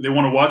it, they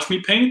want to watch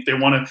me paint, they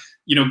want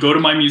to, go to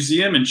my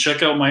museum and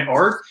check out my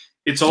art,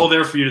 it's all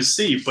there for you to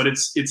see. But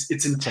its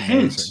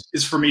intent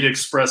is for me to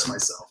express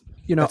myself.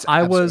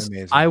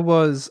 I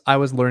was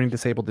learning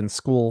disabled in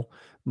school.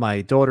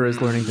 My daughter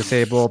is learning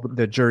disabled.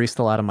 The jury's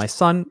still out on my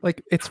son.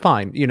 Like, it's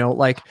fine,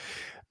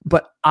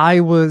 but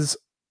I was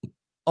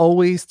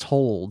always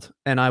told,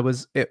 and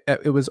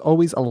it was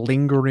always a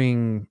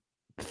lingering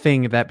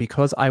thing that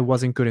because I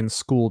wasn't good in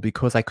school,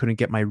 because I couldn't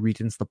get my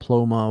Regents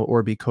diploma,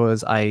 or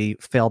because I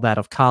failed out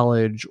of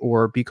college,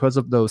 or because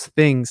of those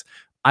things,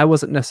 I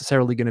wasn't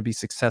necessarily going to be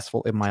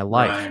successful in my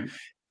life. Right.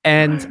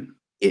 And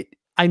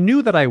I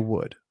knew that I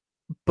would,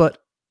 but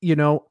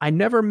I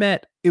never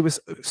met. It was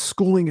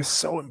schooling is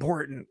so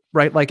important,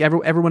 right? Like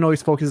everyone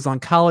always focuses on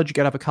college. You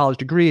got to have a college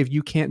degree. If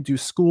you can't do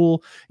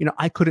school,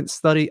 I couldn't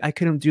study. I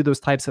couldn't do those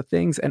types of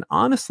things. And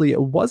honestly,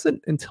 it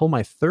wasn't until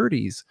my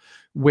 30s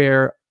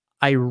where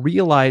I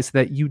realized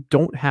that you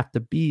don't have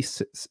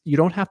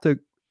to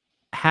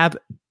have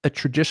a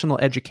traditional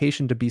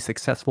education to be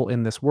successful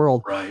in this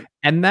world. Right.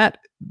 And that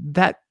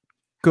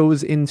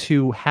goes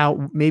into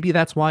how maybe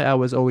that's why I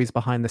was always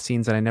behind the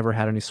scenes and I never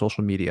had any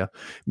social media.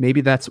 Maybe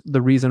that's the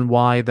reason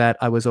why that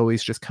I was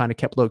always just kind of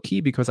kept low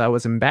key, because I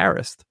was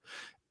embarrassed.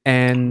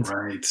 And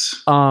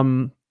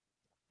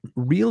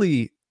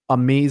really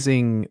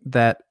amazing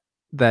that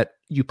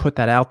you put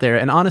that out there.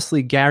 And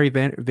honestly, Gary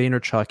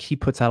Vaynerchuk, he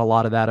puts out a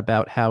lot of that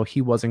about how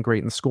he wasn't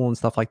great in school and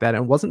stuff like that.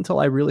 And it wasn't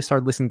until I really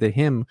started listening to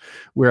him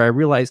where I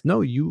realized,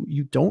 no,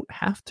 you don't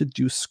have to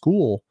do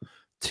school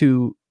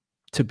to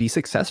be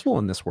successful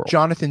in this world.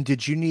 Jonathan,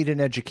 did you need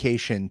an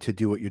education to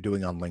do what you're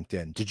doing on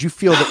LinkedIn? Did you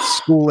feel that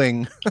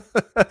schooling,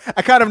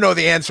 I kind of know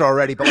the answer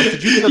already, but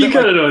did you feel you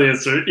kind of know the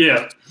answer.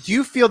 Yeah. Do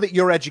you feel that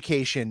your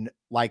education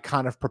like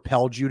kind of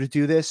propelled you to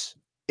do this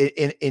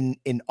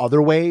in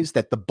other ways,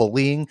 that the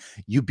bullying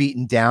you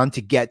beaten down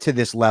to get to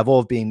this level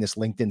of being this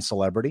LinkedIn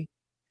celebrity?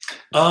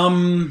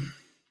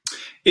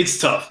 It's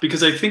tough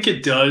because I think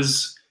it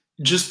does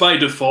just by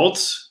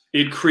default.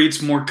 It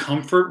creates more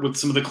comfort with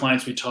some of the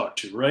clients we talk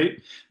to,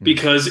 right?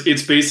 Because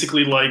it's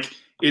basically like,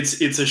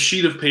 It's a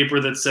sheet of paper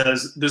that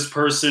says this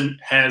person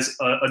has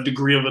a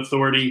degree of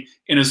authority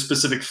in a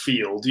specific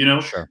field, you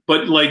know. Sure.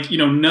 But like, you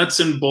know, nuts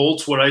and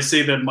bolts, would I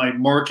say that my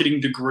marketing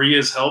degree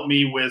has helped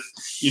me with,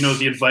 you know,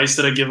 the advice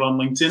that I give on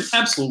LinkedIn?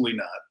 Absolutely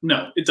not.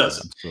 No, it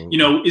doesn't. Absolutely. You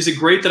know, is it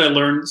great that I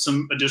learned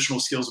some additional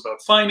skills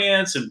about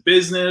finance and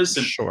business?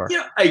 And Sure.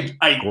 yeah,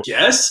 I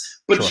guess.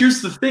 But Sure.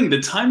 here's the thing: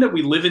 the time that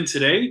we live in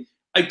today,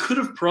 I could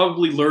have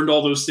probably learned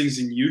all those things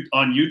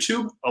on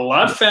YouTube a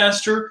lot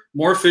faster,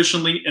 more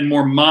efficiently, and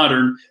more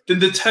modern than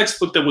the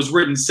textbook that was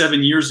written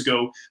 7 years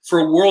ago for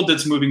a world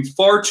that's moving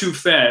far too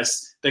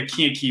fast that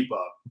can't keep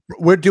up.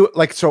 We're doing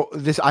like, so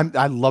this,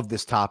 I love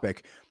this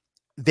topic.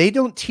 They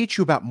don't teach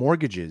you about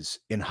mortgages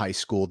in high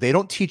school. They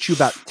don't teach you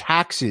about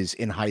taxes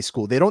in high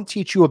school. They don't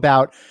teach you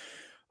about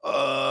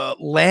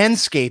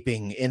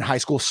landscaping in high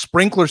school,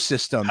 sprinkler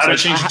systems, How to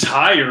change a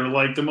tire,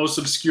 like the most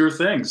obscure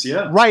things.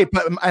 Yeah. Right.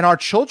 But, and our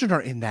children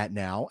are in that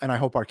now. And I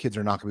hope our kids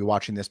are not going to be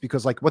watching this,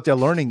 because like what they're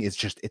learning is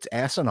just, it's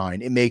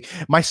asinine.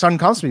 My son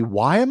comes to me,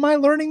 why am I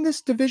learning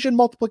this division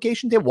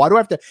multiplication table? Why do I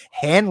have to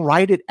hand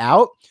write it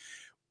out?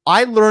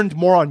 I learned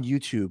more on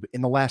YouTube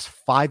in the last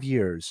 5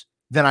 years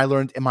than I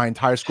learned in my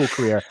entire school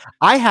career.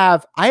 I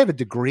have a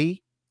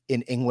degree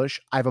in English.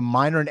 I have a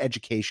minor in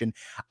education.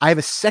 I have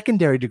a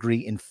secondary degree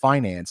in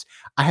finance.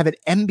 I have an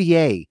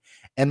MBA.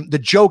 And the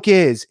joke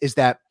is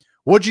that,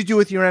 what'd you do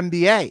with your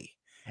MBA?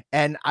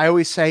 And I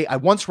always say, I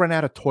once ran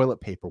out of toilet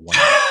paper one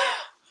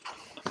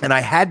day. And I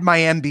had my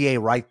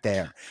MBA right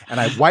there. And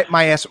I wiped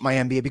my ass with my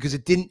MBA because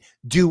it didn't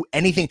do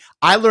anything.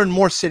 I learned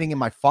more sitting in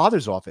my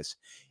father's office.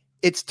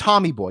 It's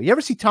Tommy Boy. You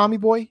ever see Tommy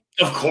Boy?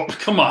 Of course.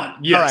 Come on.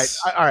 Yes.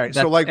 All right.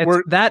 So like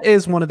that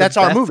is one of the that's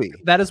best, our movie.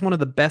 That is one of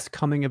the best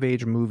coming of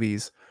age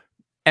movies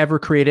ever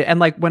created. And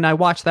like when I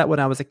watched that when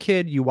I was a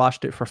kid, you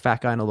watched it for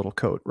Fat Guy in a Little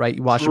Coat, right?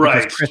 You watched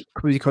it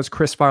because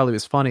Chris Farley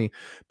was funny,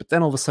 but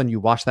then all of a sudden you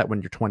watch that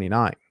when you're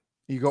 29.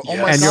 You go, oh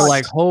Yes. my and God, you're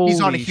like, holy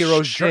he's on a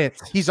hero's journey.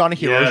 shit. He's on a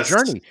hero's Yes.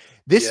 journey.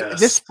 Yes.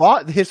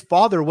 His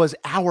father was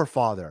our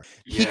father.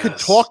 He could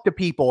Yes. talk to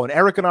people, and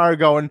Eric and I are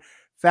going,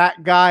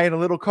 fat guy in a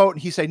little coat,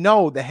 and he say,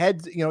 no, the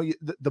head, you know,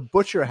 the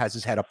butcher has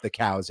his head up the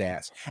cow's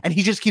ass, and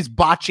he just keeps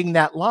botching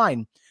that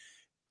line.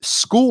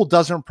 School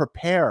doesn't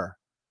prepare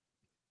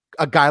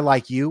a guy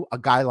like you, a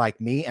guy like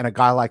me, and a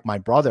guy like my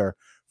brother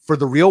for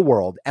the real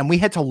world, and we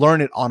had to learn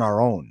it on our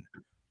own.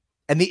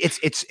 And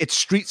it's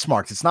street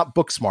smarts. It's not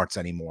book smarts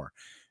anymore.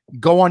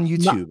 Go on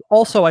YouTube.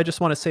 Also, I just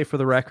want to say for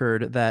the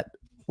record that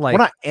like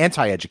We're not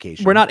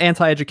anti-education. we're not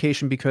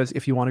anti-education, because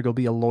if you want to go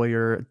be a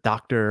lawyer,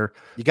 doctor,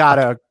 You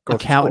gotta go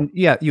accountant,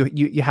 yeah,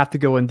 you have to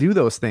go and do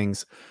those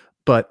things.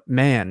 But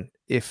man,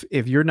 if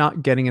you're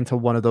not getting into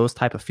one of those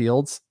type of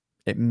fields,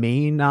 it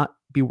may not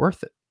be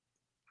worth it.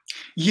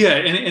 Yeah,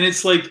 and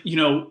it's like, you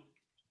know,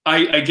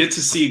 I get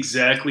to see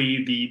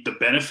exactly the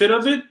benefit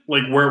of it,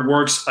 like where it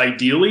works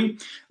ideally.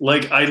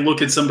 Like I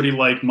look at somebody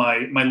like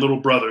my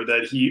little brother,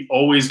 that he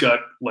always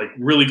got like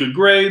really good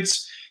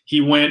grades. He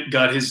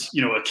got his,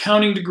 you know,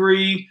 accounting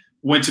degree,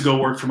 went to go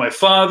work for my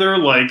father,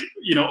 like,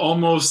 you know,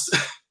 almost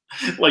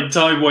like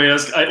Tommy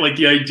Boy-esque, like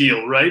the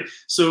ideal, right?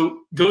 So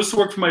goes to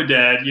work for my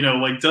dad, you know,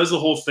 like does the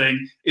whole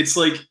thing. It's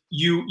like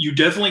you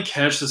definitely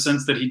catch the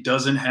sense that he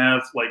doesn't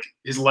have, like,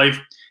 his life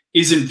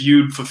isn't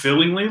viewed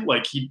fulfillingly.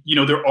 Like he, you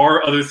know, there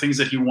are other things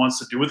that he wants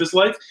to do with his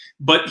life,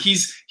 but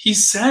he's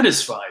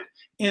satisfied.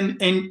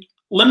 And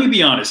let me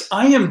be honest,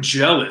 I am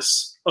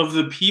jealous of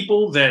the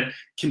people that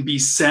can be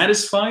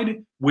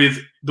satisfied with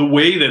the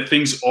way that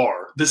things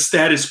are, the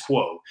status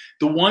quo,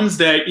 the ones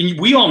that, and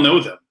we all know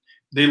them.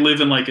 They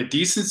live in like a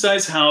decent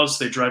sized house.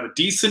 They drive a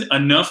decent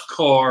enough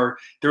car.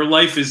 Their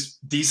life is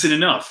decent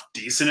enough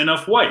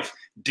wife,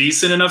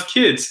 decent enough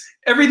kids.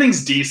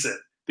 Everything's decent.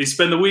 They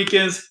spend the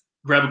weekends,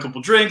 grab a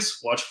couple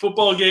drinks, watch a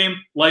football game.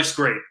 Life's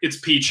great.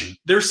 It's peachy.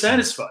 They're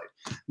satisfied.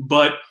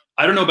 But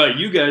I don't know about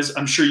you guys.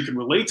 I'm sure you can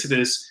relate to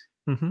this.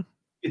 Mm-hmm.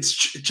 It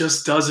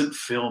just doesn't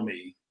fill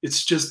me. It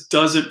just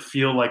doesn't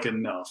feel like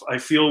enough. I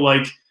feel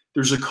like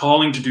there's a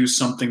calling to do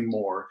something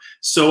more.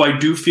 So I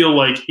do feel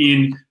like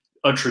in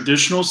a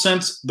traditional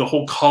sense, the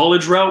whole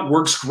college route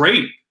works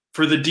great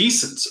for the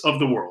decents of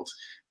the world.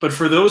 But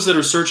for those that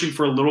are searching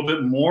for a little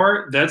bit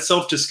more, that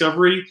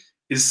self-discovery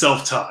is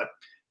self-taught.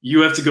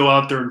 You have to go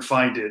out there and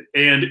find it.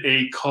 And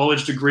a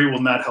college degree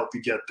will not help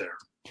you get there.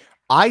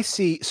 I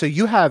see. So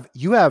you have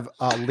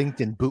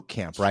LinkedIn boot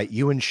camp, right?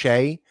 You and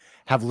Shay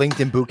have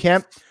LinkedIn boot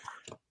camp.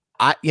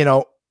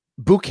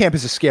 Boot camp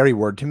is a scary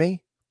word to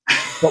me,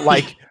 but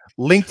like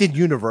LinkedIn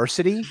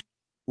University,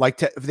 like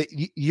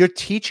you're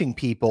teaching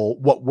people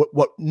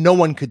what no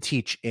one could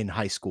teach in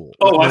high school.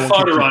 Oh, I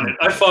fought her on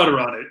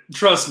it.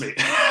 Trust me.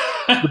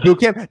 The boot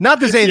camp. Not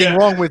there's anything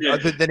wrong with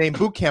the name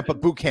boot camp,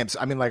 but boot camps.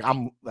 I mean, like I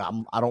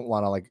don't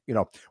want to, like, you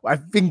know, I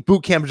think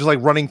boot camp is just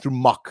like running through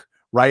muck,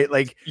 right?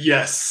 Like,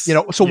 yes, you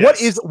know. So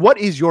yes. what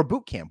is your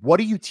boot camp? What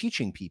are you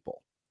teaching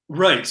people?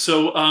 Right.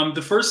 So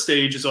the first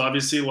stage is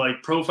obviously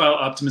like profile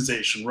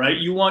optimization, right?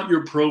 You want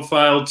your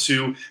profile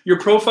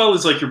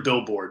is like your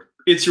billboard.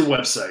 It's your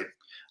website.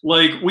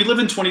 Like we live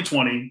in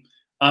 2020.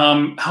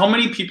 How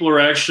many people are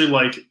actually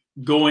like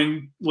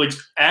going, like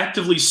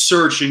actively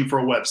searching for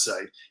a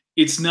website.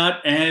 It's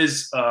not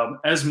as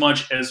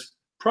much as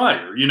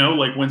prior,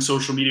 like when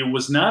social media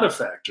was not a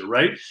factor,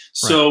 right?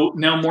 So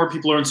now more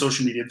people are on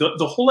social media.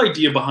 The whole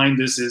idea behind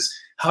this is,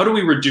 how do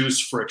we reduce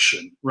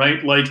friction,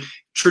 right? Like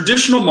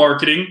traditional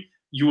marketing,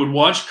 you would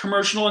watch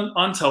commercial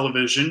on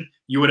television,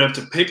 you would have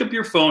to pick up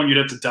your phone, you'd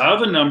have to dial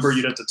the number,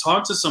 you'd have to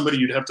talk to somebody,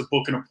 you'd have to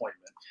book an appointment.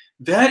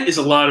 That is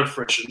a lot of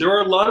friction. There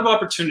are a lot of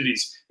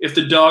opportunities. If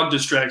the dog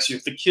distracts you,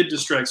 if the kid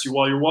distracts you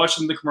while you're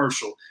watching the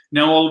commercial,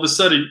 now all of a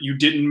sudden you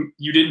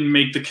didn't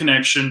make the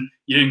connection,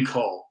 you didn't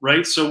call,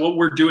 right? So what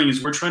we're doing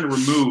is we're trying to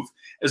remove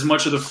as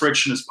much of the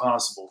friction as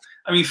possible.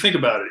 I mean, think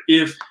about it.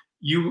 If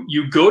you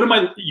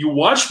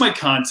watch my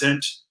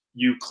content,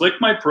 you click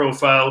my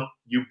profile,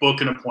 you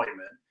book an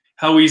appointment.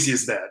 How easy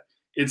is that?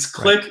 It's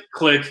click,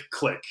 click,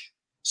 click.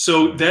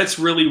 So that's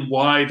really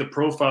why the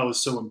profile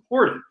is so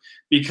important,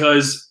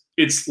 because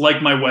it's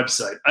like my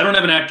website. I don't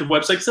have an active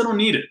website because I don't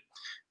need it.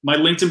 My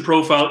LinkedIn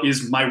profile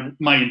is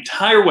my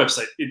entire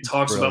website. It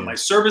talks about my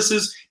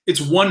services.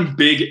 It's one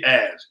big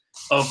ad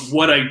of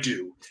what I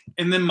do.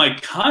 And then my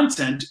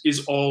content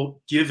is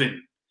all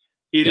given.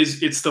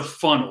 It's the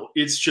funnel.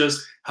 It's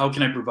just, how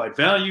can I provide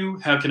value?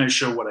 How can I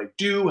show what I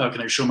do? How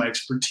can I show my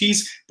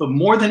expertise? But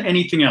more than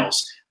anything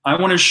else, I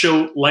want to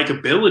show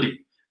likability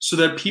so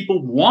that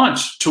people want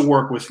to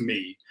work with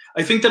me.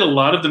 I think that a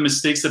lot of the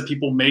mistakes that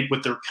people make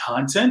with their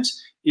content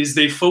is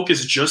they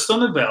focus just on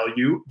the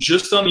value,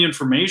 just on the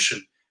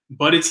information.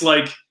 But it's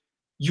like,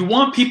 you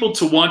want people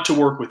to want to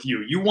work with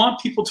you. You want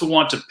people to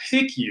want to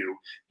pick you,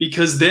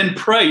 because then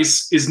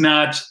price is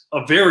not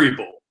a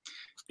variable.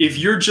 If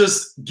you're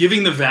just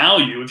giving the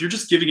value, if you're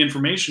just giving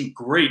information,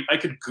 great, I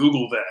could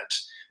Google that.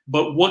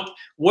 But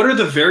what are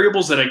the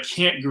variables that I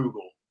can't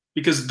Google?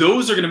 Because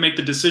those are going to make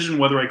the decision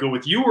whether I go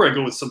with you or I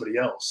go with somebody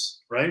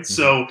else, right? Mm-hmm.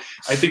 So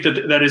I think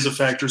that is a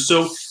factor.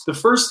 So the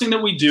first thing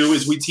that we do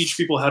is we teach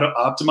people how to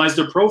optimize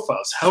their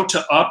profiles, how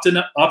to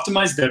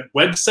optimize that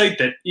website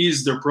that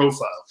is their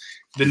profile.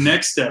 The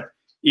next step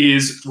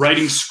is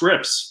writing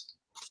scripts.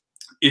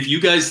 If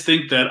you guys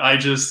think that I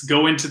just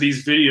go into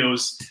these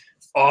videos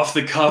off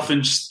the cuff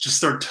and just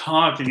start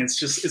talking,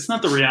 it's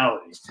not the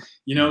reality.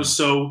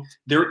 So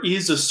there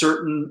is a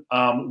certain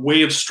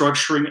way of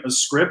structuring a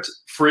script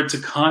for it to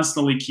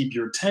constantly keep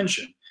your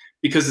attention,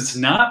 because it's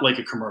not like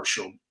a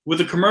commercial.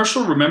 With a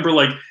commercial, remember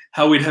like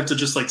how we'd have to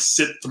just like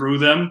sit through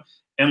them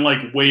and like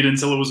wait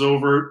until it was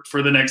over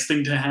for the next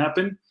thing to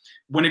happen.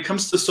 When it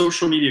comes to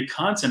social media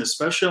content,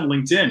 especially on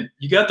LinkedIn,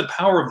 you got the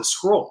power of the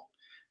scroll.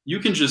 You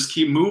can just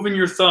keep moving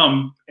your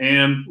thumb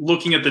and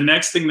looking at the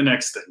next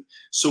thing.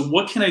 So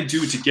what can I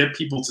do to get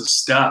people to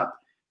stop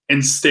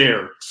and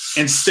stare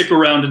and stick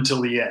around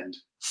until the end?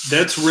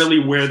 That's really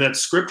where that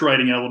script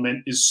writing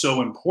element is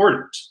so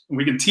important. And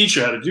we can teach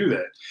you how to do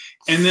that.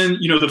 And then,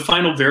 the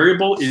final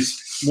variable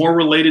is more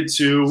related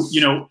to,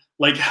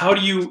 like how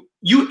do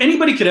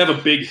anybody could have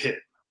a big hit.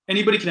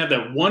 Anybody can have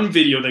that one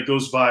video that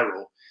goes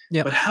viral.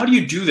 Yep. But how do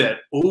you do that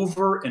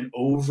over and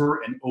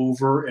over and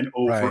over and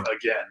over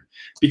again?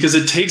 Because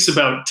it takes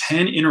about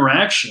 10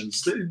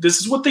 interactions.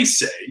 This is what they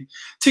say. It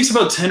takes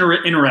about 10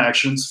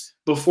 interactions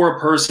before a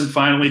person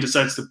finally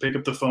decides to pick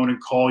up the phone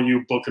and call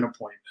you, book an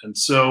appointment.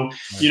 So,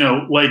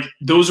 like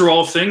those are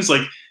all things,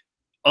 like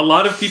a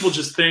lot of people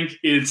just think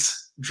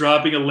it's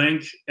dropping a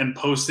link and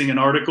posting an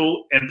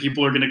article and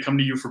people are going to come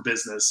to you for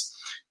business.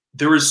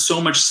 There is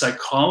so much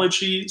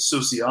psychology,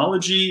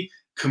 sociology,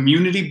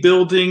 community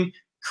building,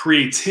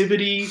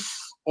 creativity,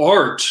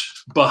 art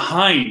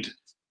behind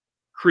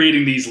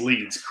creating these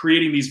leads,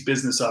 creating these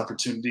business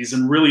opportunities.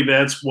 And really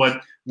that's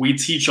what we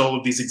teach all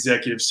of these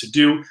executives to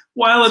do,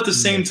 while at the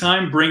same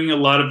time bringing a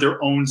lot of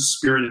their own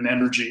spirit and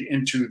energy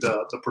into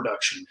the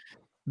production.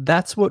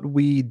 That's what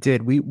we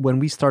did. When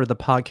we started the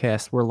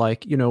podcast, we're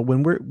like,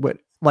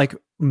 like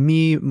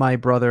me, my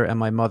brother, and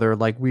my mother,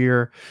 like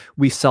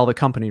we sell the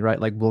company,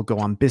 right? Like we'll go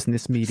on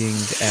business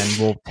meetings and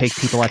we'll take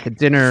people out to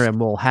dinner and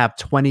we'll have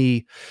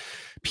 20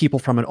 people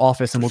from an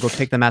office and we'll go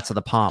take them out to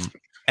the Palm.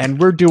 And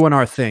we're doing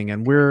our thing,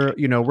 and we're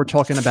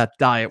talking about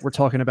diet, we're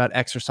talking about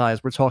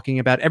exercise, we're talking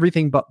about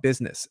everything but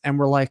business. And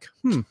we're like,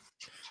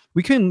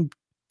 we can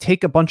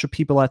take a bunch of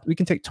people out, we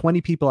can take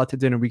 20 people out to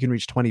dinner, we can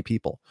reach 20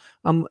 people.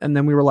 And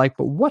then we were like,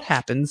 but what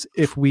happens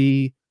if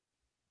we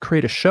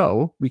create a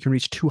show, we can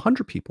reach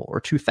 200 people or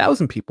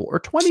 2,000 people or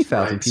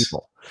 20,000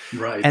 people.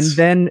 Right. And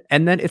then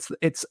it's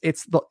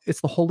the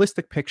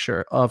holistic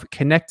picture of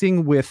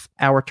connecting with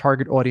our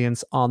target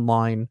audience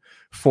online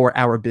for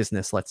our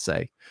business. Let's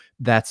say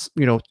that's,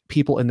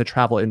 people in the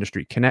travel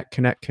industry, connect,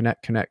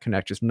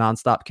 just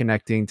nonstop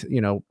connecting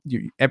to,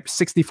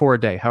 64 a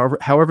day,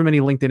 however many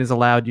LinkedIn is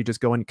allowed, you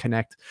just go and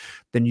connect,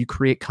 then you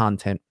create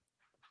content.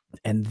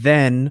 And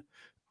then,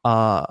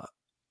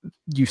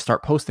 you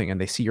start posting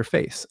and they see your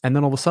face. And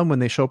then all of a sudden when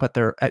they show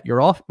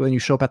up when you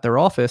show up at their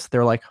office,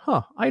 they're like,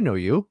 I know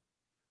you.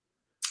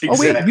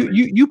 Exactly. Oh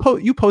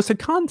wait, you posted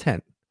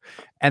content.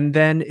 And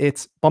then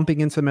it's bumping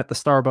into them at the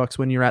Starbucks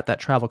when you're at that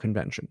travel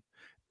convention.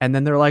 And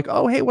then they're like,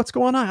 oh, hey, what's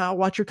going on? I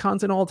watch your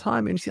content all the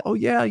time. And you say, oh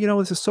yeah,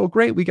 this is so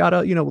great. We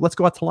gotta, let's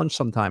go out to lunch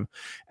sometime.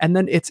 And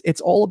then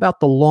it's all about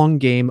the long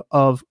game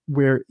of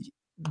where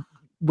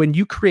when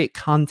you create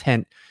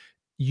content,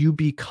 you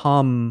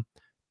become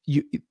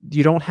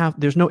you don't have,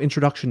 there's no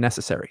introduction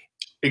necessary.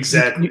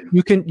 Exactly.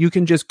 You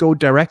can just go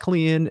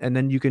directly in, and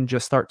then you can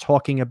just start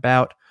talking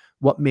about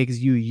what makes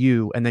you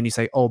you. And then you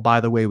say, oh, by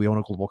the way, we own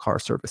a global car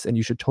service and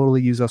you should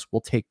totally use us.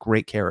 We'll take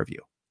great care of you.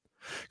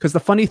 Because the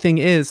funny thing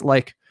is,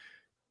 like,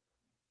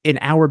 in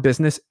our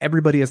business,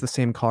 everybody has the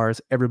same cars.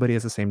 Everybody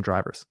has the same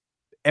drivers.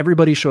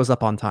 Everybody shows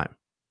up on time,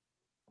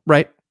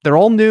 right? They're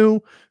all new.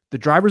 The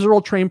drivers are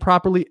all trained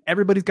properly.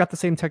 Everybody's got the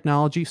same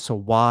technology. So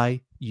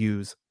why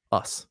use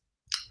us?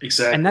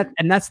 Exactly.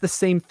 And that's the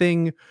same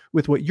thing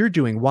with what you're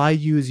doing. Why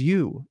use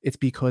you? It's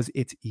because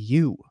it's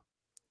you.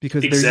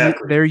 Because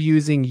they're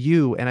using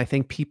you. And I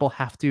think people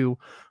have to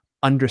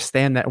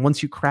understand that. And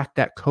once you crack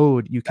that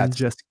code, you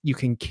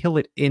can kill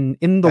it in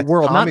the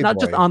world, not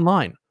just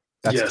online.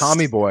 That's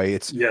Tommy Boy.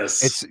 It's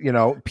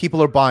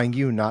people are buying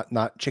you,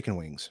 not chicken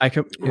wings. I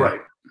can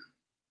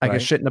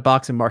shit in a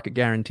box and market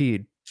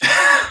guaranteed.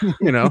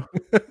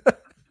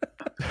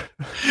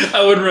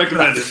 I wouldn't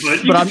recommend it,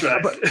 but you can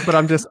try. But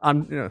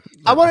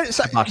I want to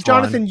say,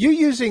 Jonathan, you're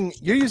using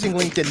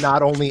LinkedIn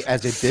not only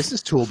as a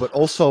business tool but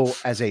also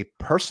as a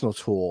personal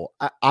tool.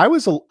 I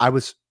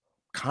was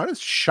kind of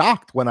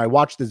shocked when I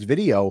watched this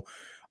video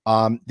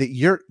that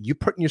you're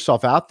putting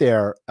yourself out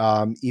there,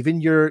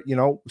 even your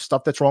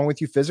stuff that's wrong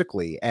with you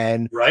physically,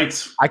 and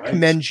I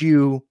commend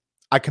you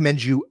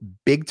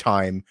big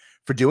time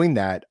for doing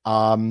that.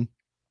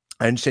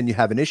 I understand you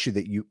have an issue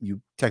that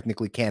you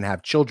technically can't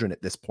have children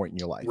at this point in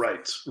your life.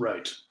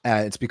 Right.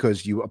 It's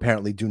because you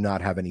apparently do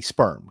not have any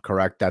sperm,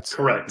 correct? That's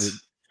correct.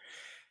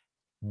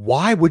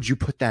 Why would you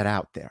put that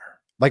out there?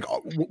 Like,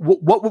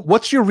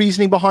 what's your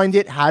reasoning behind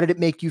it? How did it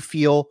make you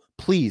feel?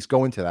 Please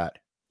go into that.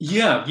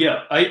 Yeah.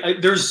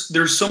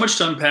 There's so much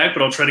to unpack,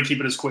 but I'll try to keep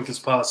it as quick as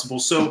possible.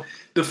 So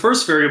the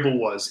first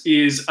variable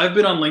is I've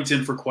been on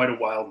LinkedIn for quite a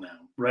while now,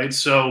 right?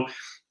 So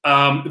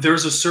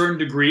there's a certain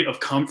degree of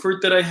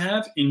comfort that I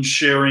have in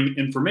sharing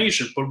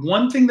information. But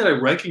one thing that I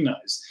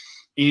recognized,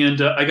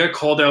 and I got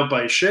called out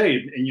by Shay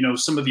and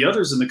some of the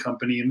others in the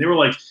company, and they were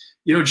like,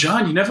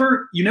 John, you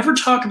never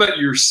talk about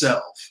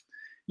yourself.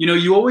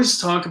 You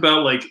always talk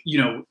about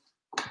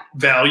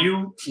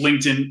value,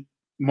 LinkedIn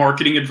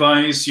marketing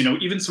advice,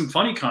 even some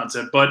funny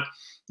content, but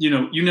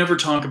you never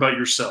talk about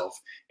yourself.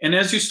 And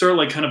as you start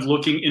kind of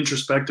looking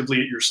introspectively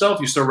at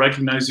yourself, you start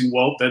recognizing,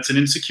 well, that's an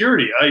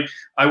insecurity.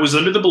 I was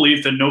under the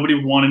belief that nobody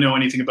would want to know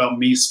anything about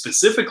me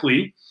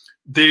specifically.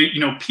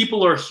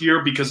 People are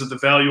here because of the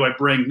value I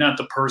bring, not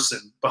the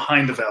person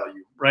behind the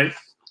value, right?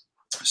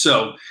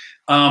 So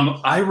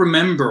I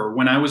remember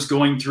when I was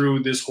going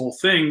through this whole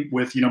thing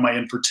with, my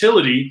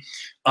infertility,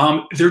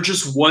 there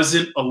just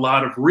wasn't a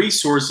lot of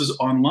resources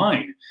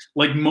online.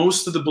 Like,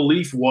 most of the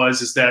belief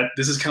is that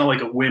this is kind of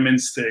like a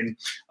women's thing.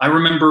 I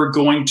remember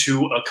going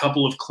to a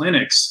couple of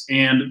clinics,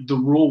 and the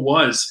rule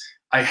was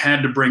I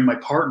had to bring my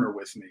partner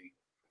with me.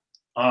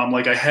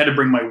 I had to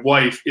bring my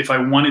wife if I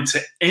wanted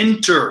to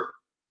enter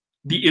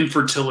the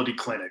infertility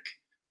clinic.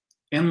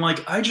 And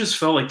I just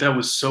felt like that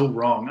was so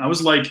wrong. I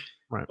was like,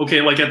 right. Okay,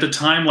 at the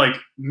time,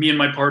 me and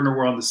my partner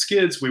were on the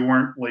skids. We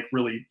weren't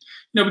really,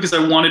 because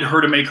I wanted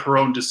her to make her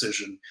own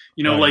decision.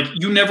 Right.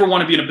 You never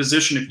want to be in a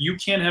position if you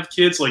can't have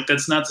kids.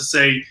 That's not to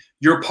say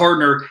your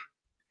partner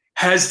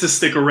has to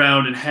stick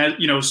around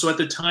and so at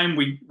the time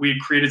we had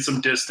created some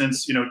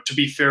distance, to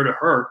be fair to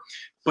her,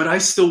 but I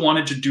still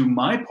wanted to do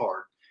my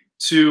part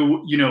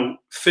to,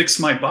 fix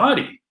my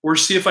body or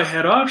see if I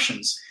had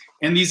options.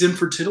 And these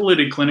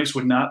infertility clinics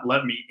would not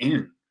let me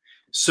in.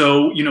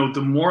 So,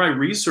 the more I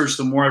researched,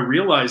 the more I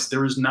realized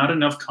there is not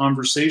enough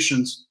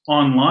conversations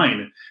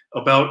online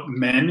about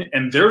men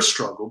and their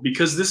struggle,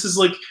 because this is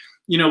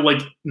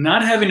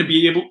not having to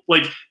be able,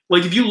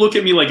 if you look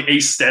at me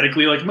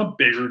aesthetically, I'm a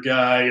bigger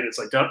guy and it's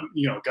got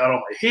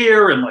all my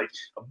hair and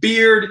a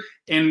beard,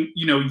 and,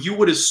 you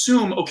would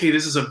assume, okay,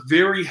 this is a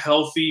very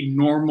healthy,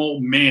 normal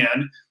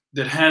man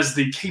that has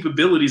the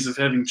capabilities of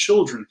having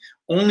children,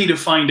 only to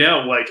find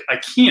out I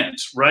can't,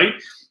 right?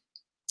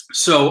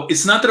 So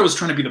it's not that I was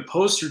trying to be the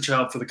poster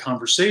child for the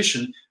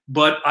conversation,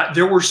 but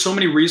there were so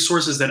many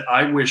resources that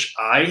I wish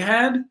I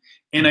had.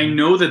 And I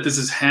know that this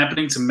is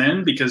happening to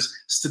men because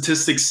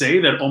statistics say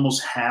that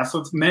almost half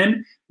of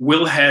men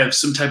will have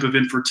some type of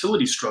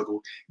infertility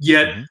struggle.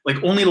 Yet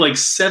only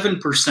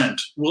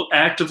 7% will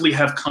actively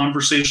have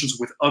conversations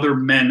with other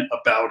men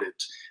about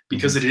it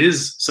because it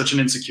is such an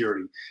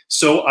insecurity.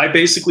 So I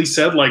basically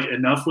said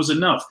enough was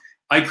enough.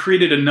 I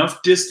created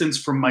enough distance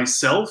from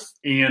myself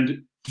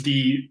and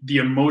the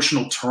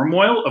emotional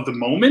turmoil of the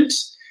moment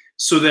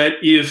so that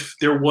if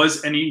there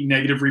was any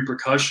negative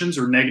repercussions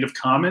or negative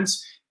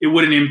comments, it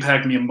wouldn't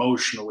impact me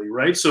emotionally,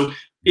 right? So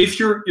if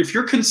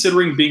you're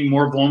considering being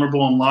more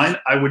vulnerable online,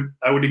 I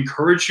would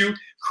encourage you,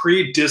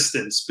 create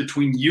distance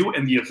between you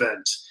and the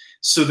event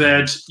so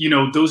that,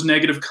 those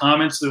negative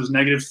comments, those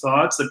negative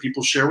thoughts that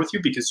people share with you,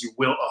 because you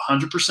will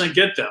 100%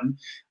 get them,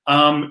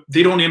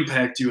 they don't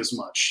impact you as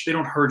much. They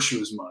don't hurt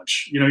you as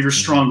much. You're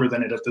stronger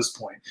than it at this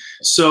point.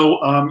 So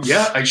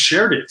I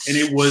shared it, and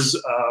it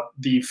was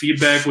the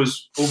feedback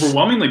was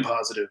overwhelmingly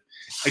positive.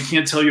 I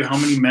can't tell you how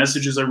many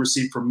messages I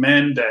received from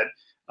men that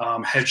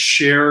had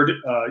shared,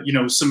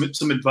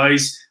 some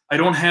advice. I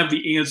don't have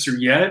the answer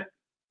yet.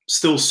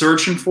 Still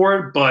searching for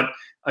it, but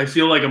I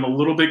feel like I'm a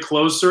little bit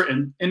closer.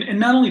 And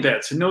not only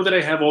that, to know that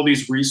I have all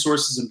these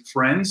resources and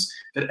friends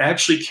that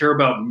actually care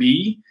about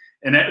me,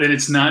 and that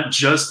it's not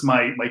just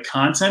my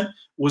content,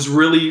 was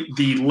really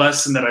the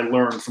lesson that I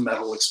learned from that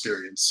whole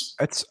experience.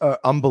 That's an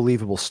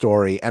unbelievable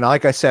story. And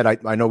like I said,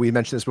 I know we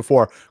mentioned this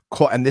before,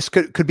 and this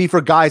could be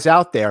for guys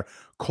out there.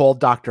 Call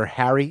Dr.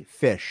 Harry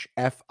Fisch,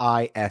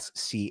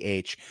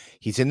 Fisch.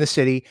 He's in the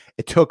city.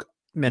 It took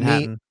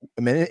Manhattan.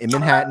 In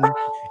Manhattan. It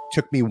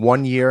took me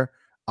 1 year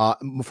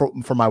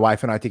for my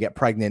wife and I to get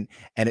pregnant.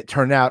 And it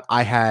turned out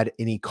I had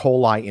an E.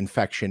 coli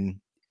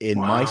infection in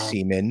my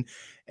semen,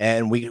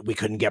 and we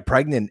couldn't get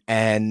pregnant.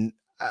 And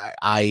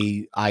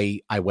I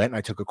went and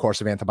I took a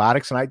course of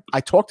antibiotics, and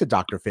I talked to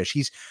Dr.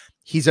 Fisch.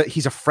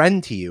 He's a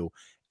friend to you.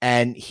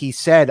 And he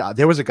said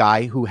there was a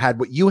guy who had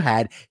what you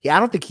had. I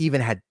don't think he even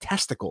had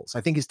testicles.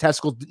 I think his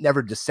testicles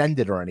never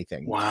descended or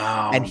anything.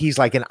 Wow. And he's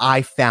like, and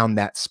I found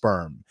that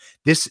sperm.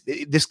 This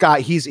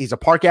guy, he's a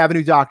Park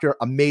Avenue doctor,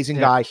 amazing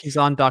guy. He's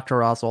on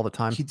Dr. Oz all the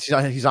time.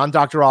 He's on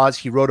Dr. Oz.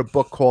 He wrote a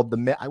book called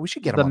we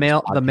should get him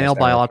the male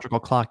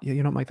biological clock.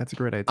 You know, Mike, that's a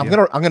great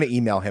idea. I'm gonna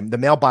email him, the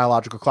male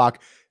biological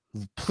clock.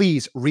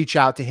 Please reach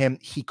out to him.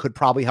 He could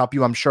probably help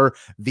you, I'm sure,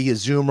 via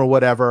Zoom or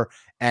whatever.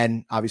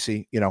 And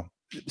obviously,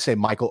 say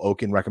Michael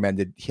Oken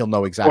recommended, he'll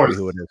know exactly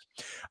who it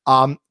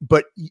is.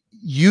 But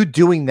you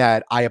doing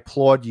that, I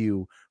applaud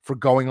you for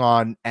going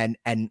on and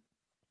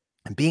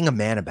being a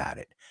man about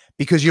it,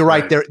 because you're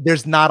right.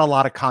 There's not a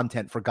lot of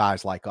content for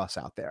guys like us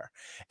out there.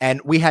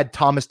 And we had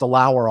Thomas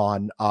DeLauer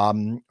on,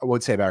 I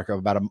would say about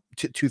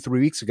 2-3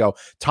 weeks ago.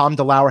 Tom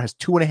DeLauer has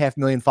 2.5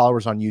 million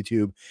followers on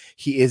YouTube.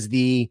 He is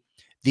the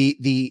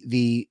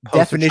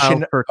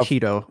definition for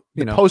keto,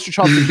 poster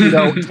child for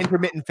keto,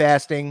 intermittent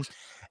fasting.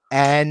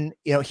 And,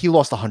 he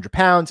lost 100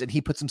 pounds, and he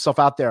puts himself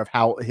out there of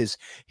how his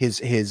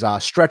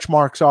stretch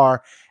marks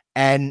are.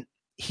 And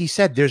he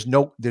said, there's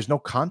no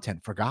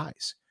content for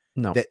guys.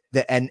 No.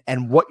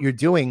 And what you're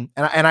doing.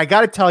 And I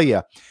got to tell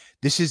you,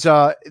 this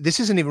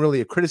isn't even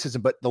really a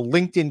criticism, but the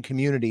LinkedIn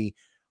community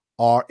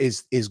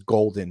is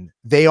golden.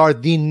 They are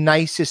the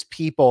nicest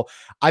people.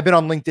 I've been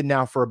on LinkedIn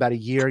now for about a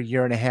year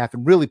and a half,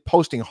 and really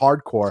posting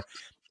hardcore.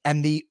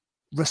 And the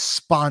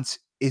response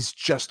is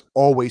just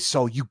always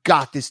so, you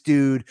got this,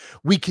 dude.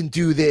 We can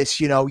do this,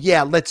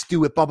 yeah, let's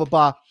do it, blah, blah,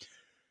 blah.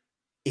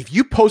 If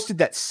you posted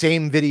that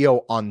same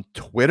video on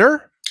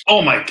Twitter, oh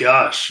my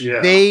gosh, yeah,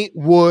 they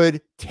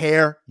would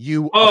tear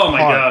you apart. My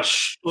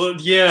gosh. Well,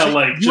 yeah,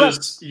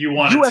 so you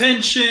want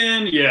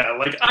attention. Yeah,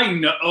 I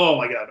know. Oh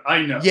my God,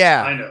 I know.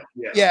 Yeah. I know.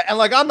 Yeah. And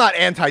I'm not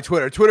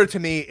anti-Twitter. Twitter to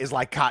me is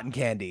like cotton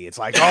candy. It's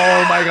like,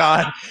 oh my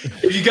God.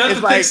 If you got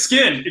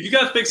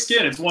thick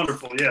skin, it's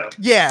wonderful.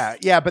 Yeah.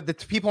 Yeah. But the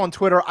people on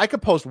Twitter, I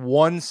could post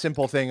one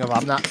simple thing of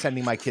I'm not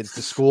sending my kids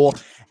to school,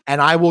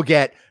 and I will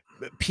get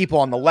people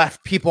on the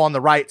left, people on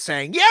the right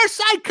saying, you're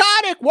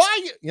psychotic.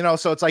 Why?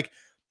 So it's like,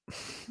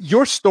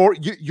 your story,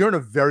 you're in a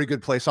very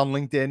good place on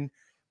LinkedIn.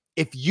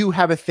 If you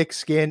have a thick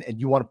skin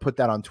and you want to put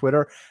that on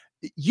Twitter,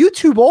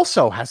 YouTube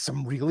also has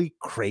some really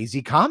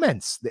crazy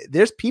comments.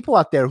 There's people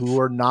out there who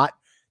they're not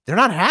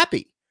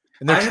happy.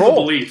 And they're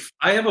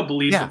I have a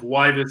belief of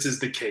why this is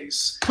the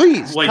case.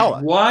 Please tell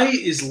us. Why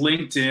is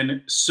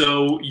LinkedIn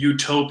so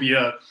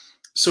utopia,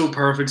 so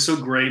perfect, so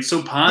great,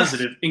 so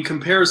positive in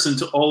comparison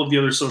to all of the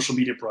other social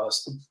media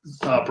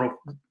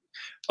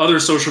other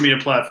social media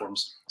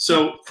platforms?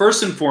 So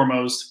first and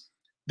foremost,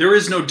 there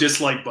is no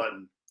dislike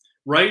button,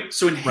 right?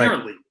 So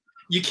inherently,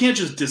 you can't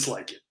just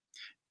dislike it.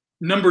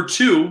 Number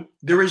two,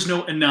 there is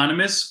no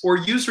anonymous or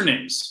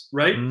usernames,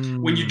 right?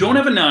 When you don't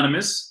have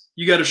anonymous,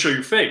 you got to show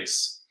your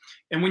face.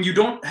 And when you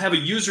don't have a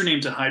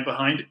username to hide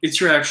behind,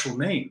 it's your actual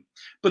name.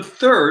 But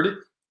third,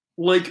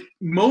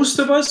 most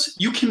of us,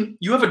 you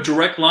have a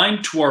direct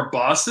line to our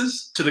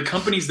bosses, to the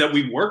companies that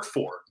we work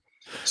for.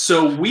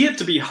 So we have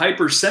to be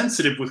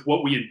hypersensitive with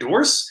what we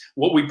endorse,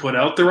 what we put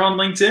out there on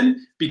LinkedIn,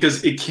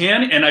 because it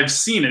can, and I've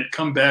seen it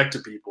come back to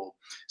people.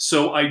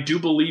 So I do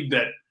believe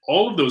that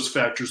all of those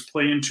factors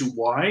play into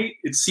why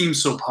it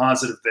seems so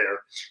positive there.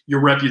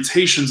 Your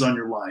reputation's on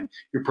your line,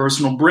 your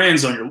personal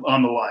brand's on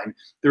the line.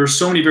 There are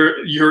so many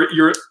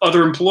your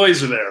other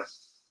employees are there.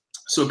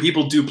 So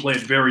people do play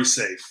it very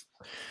safe.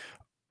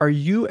 Are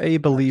you a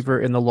believer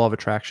in the law of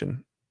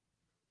attraction?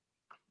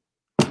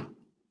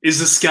 Is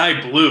the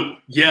sky blue?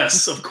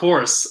 Yes, of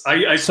course.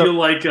 I feel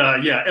like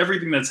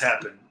everything that's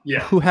happened. Yeah.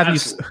 Who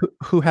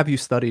have you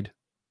studied,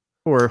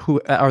 or who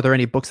are there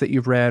any books that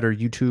you've read, or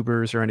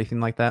YouTubers or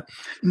anything like that?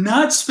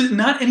 Not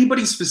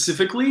anybody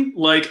specifically.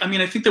 I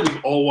think that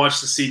we've all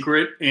watched The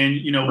Secret, and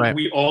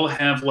we all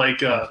have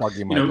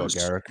plugging my book,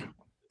 Eric.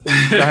 Go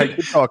ahead,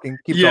 keep talking.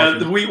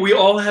 We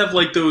all have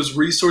those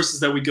resources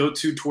that we go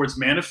to towards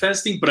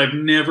manifesting, but I've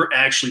never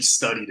actually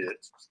studied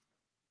it.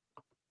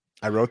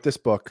 I wrote this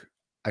book.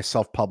 I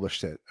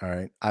self-published it. All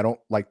right. I don't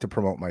like to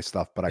promote my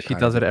stuff, but He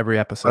does it every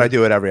episode. But I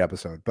do it every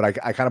episode. But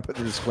I kind of put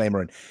the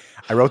disclaimer in.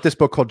 I wrote this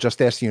book called Just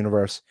Ask the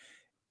Universe.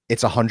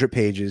 It's 100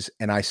 pages,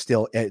 and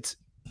it's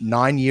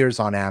 9 years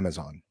on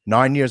Amazon.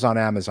 9 years on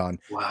Amazon.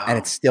 Wow. And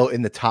it's still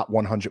in the top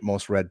 100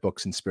 most read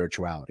books in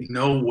spirituality.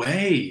 No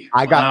way.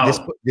 I got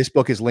this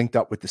book is linked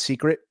up with The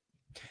Secret,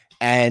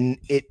 and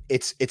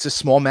it's a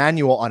small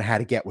manual on how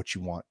to get what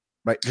you want.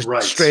 Right. Just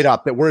straight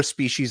up that we're a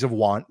species of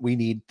want. We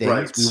need things.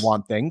 Right. We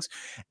want things.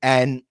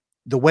 And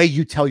the way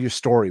you tell your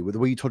story, with the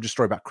way you told your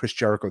story about Chris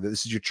Jericho, that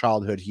this is your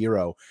childhood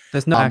hero.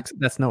 There's no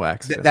that's no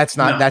accident. That's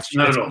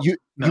not you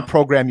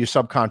program your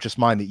subconscious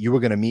mind that you were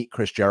going to meet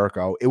Chris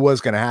Jericho. It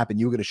was going to happen.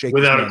 You were going to shake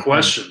without a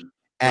question.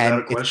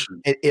 And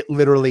it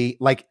literally,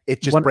 like,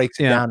 it just breaks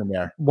it down in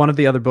there. One of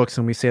the other books,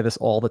 and we say this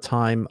all the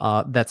time,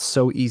 that's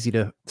so easy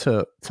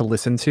to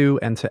listen to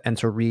and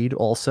to read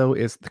also,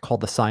 is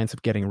called The Science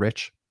of Getting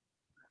Rich.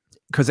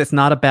 Because it's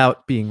not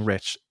about being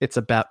rich. It's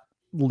about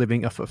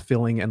living a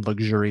fulfilling and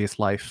luxurious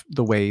life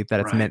the way that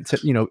it's meant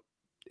to,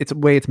 it's a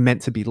way it's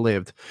meant to be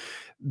lived.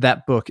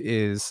 That book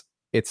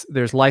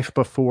there's life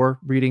before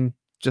reading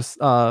just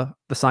The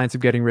Science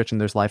of Getting Rich,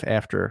 and there's life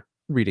after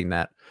reading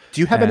that.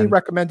 Do you have any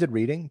recommended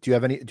reading? Do you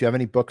have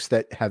any books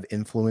that have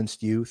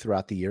influenced you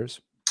throughout the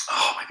years?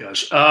 Oh my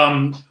gosh.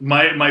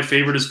 My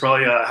favorite is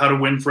probably How to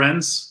Win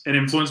Friends and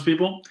Influence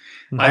People.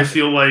 Mm-hmm. I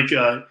feel like,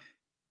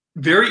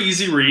 very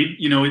easy read.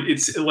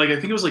 It's like, I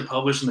think it was like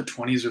published in the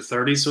 20s or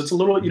 30s. So it's a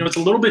little, it's a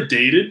little bit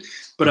dated,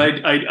 but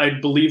I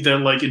believe that,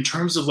 like, in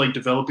terms of like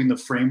developing the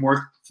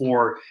framework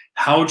for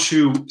how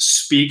to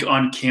speak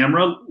on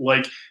camera,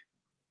 like,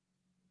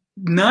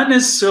 not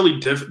necessarily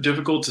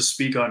difficult to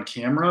speak on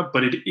camera,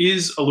 but it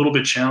is a little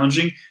bit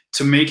challenging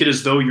to make it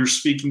as though you're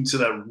speaking to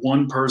that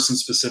one person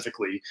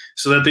specifically,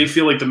 so that they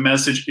feel like the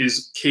message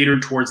is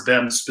catered towards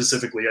them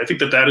specifically. I think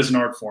that is an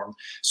art form.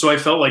 So I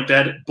felt like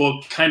that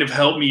book kind of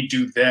helped me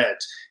do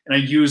that. And I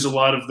use a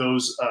lot of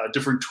those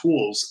different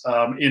tools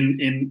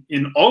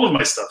in all of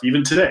my stuff,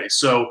 even today.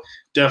 So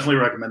definitely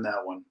recommend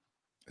that one.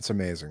 It's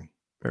amazing.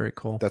 Very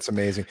cool. That's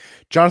amazing.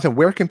 Jonathan,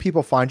 where can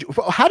people find you?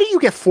 How do you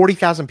get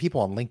 40,000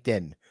 people on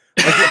LinkedIn?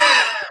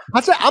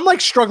 Like, I'm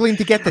like struggling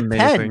to get to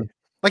 10.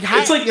 Like,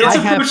 how, it's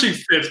approaching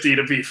 50,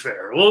 to be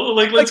fair. Well,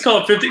 like, let's call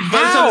it 50.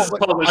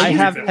 I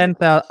have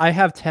 10,000. I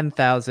have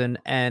 10,000,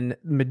 and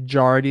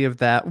majority of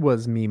that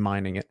was me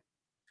mining it.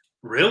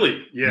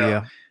 Really?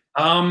 Yeah.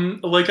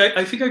 Like,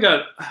 I think I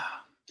got,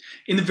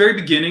 in the very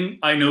beginning,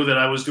 I know that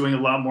I was doing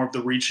a lot more of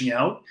the reaching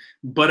out,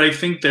 but I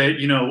think that,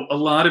 a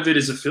lot of it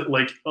is a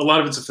lot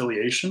of it's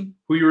affiliation,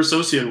 who you're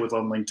associated with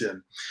on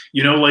LinkedIn.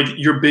 Like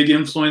your big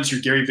influence,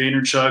 your Gary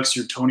Vaynerchuk's,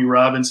 your Tony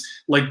Robbins,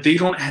 like, they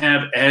don't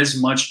have as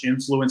much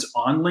influence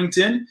on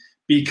LinkedIn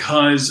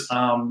because,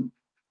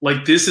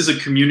 like, this is a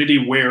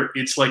community where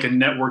it's like a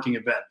networking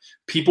event.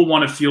 People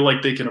want to feel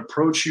like they can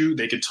approach you,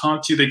 they can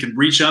talk to you, they can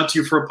reach out to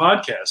you for a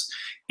podcast.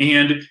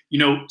 And,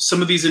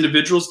 some of these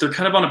individuals, they're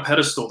kind of on a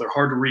pedestal. They're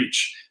hard to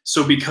reach.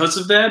 So because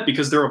of that,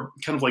 because they're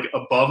kind of like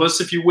above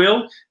us, if you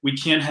will, we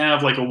can't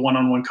have like a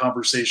one-on-one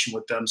conversation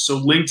with them. So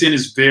LinkedIn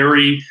is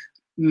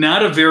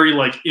not a very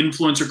like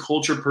influencer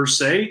culture per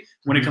se.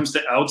 When it comes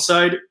to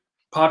outside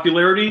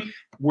popularity,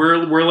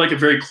 we're like a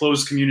very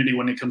close community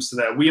when it comes to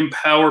that. We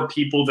empower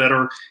people that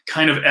are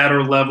kind of at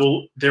our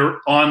level. They're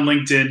on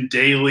LinkedIn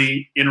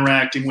daily,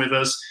 interacting with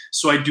us.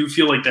 So I do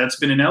feel like that's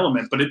been an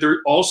element, but there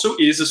also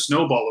is a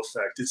snowball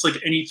effect. It's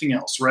like anything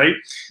else, right?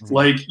 Mm-hmm.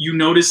 Like, you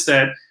notice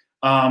that,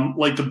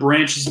 like the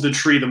branches of the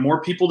tree, the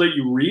more people that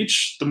you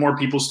reach, the more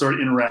people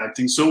start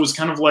interacting. So it was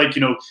kind of like,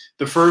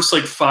 the first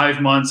like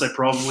 5 months, I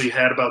probably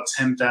had about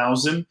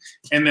 10,000.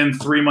 And then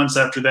 3 months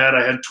after that,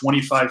 I had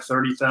 25,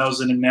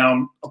 30,000. And now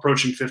I'm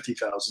approaching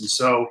 50,000.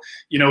 So,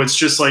 it's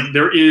just like,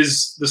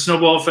 the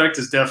snowball effect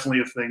is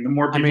definitely a thing. The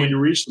more people you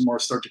reach, the more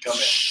start to come in.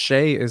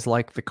 Shay is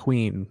like the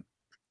queen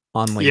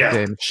on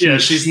LinkedIn.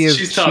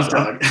 She's top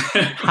dog.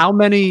 How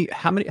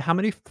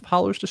many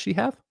followers does she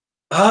have?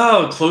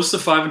 Oh, close to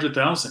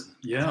 500,000.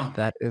 Yeah.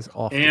 That is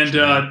awful.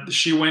 And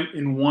she went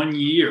in 1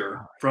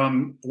 year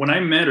from when I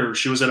met her,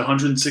 she was at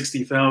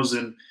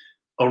 160,000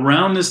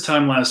 around this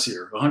time last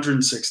year,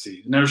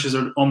 160. Now she's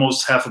at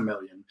almost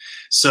 500,000.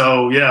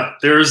 So yeah,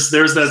 there's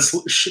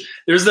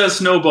that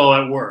snowball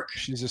at work.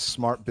 She's a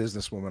smart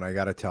businesswoman, I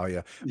got to tell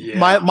you.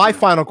 Yeah. My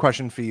final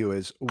question for you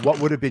is, what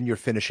would have been your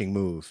finishing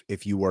move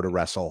if you were to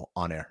wrestle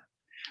on air?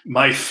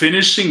 My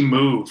finishing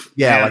move.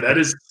 Yeah,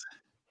 that's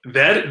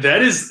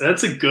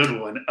a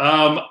good one.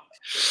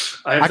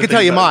 I can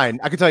tell you mine.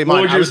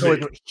 I was a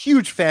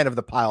huge fan of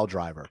the pile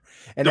driver.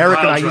 And Eric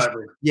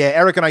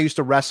and I used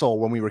to wrestle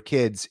when we were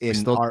kids. We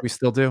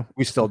still do.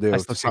 I still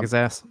kick his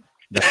ass.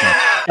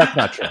 That's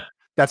not true.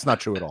 That's not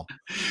true at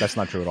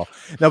all.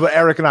 No, but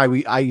Eric and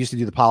I used to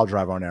do the pile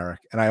driver on Eric,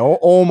 and I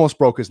almost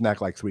broke his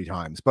neck like 3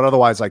 times. But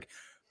otherwise, like,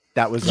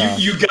 that was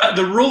you got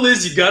the rule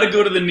is you got to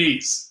go to the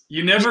knees.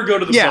 You never go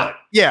to the butt.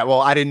 Yeah.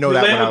 Well, I didn't know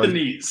that when I was the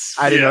knees.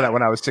 I didn't know that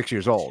when I was 6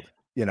 years old.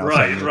 You know,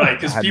 right, so right.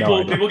 Because I had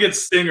no idea. people get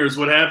stingers.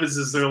 What happens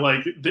is they're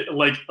like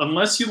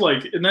unless you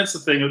like, and that's the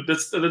thing.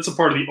 That's a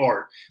part of the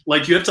art.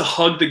 Like you have to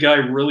hug the guy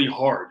really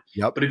hard.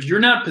 Yep. But if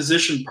you're not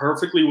positioned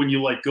perfectly when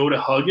you like go to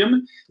hug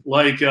him,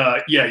 like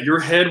yeah,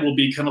 your head will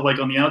be kind of like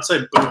on the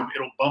outside. Boom,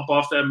 it'll bump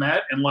off that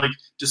mat. And like,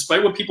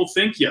 despite what people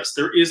think, yes,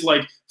 there is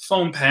like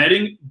foam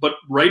padding, but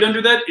right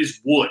under that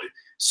is wood.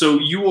 So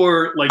you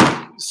are like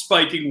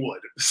spiking wood.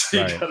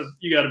 So Right.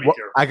 you gotta be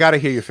careful. I gotta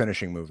hear your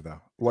finishing move though.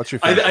 What's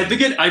your? I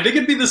think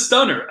it'd be the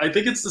stunner. I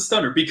think it's the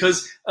stunner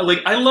because like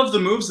I love the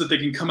moves that they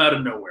can come out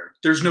of nowhere.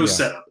 There's no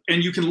setup,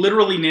 and you can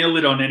literally nail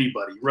it on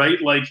anybody, right?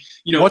 Like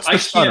what's the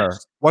stunner?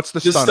 What's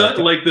the stunner?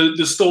 Like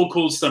the Stone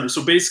Cold Stunner.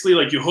 So basically,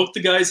 like you hook the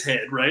guy's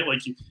head, right?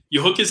 Like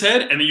you hook his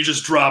head, and then you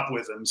just drop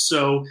with him.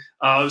 So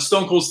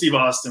Stone Cold Steve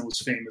Austin was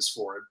famous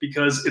for it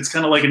because it's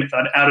kind of like an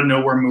out of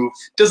nowhere move.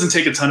 Doesn't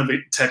take a ton of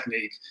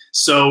technique.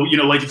 So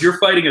like if you're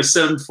fighting a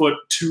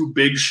 7'2"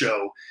 Big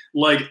Show.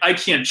 Like I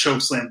can't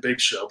choke slam Big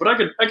Show, but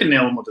I can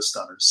nail him with a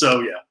stunner. So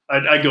yeah,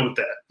 I'd go with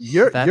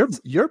that.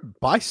 Your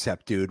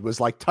bicep, dude,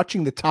 was like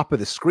touching the top of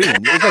the screen.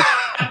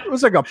 It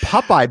was like a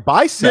Popeye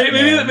bicep.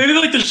 Maybe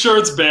like the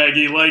shirt's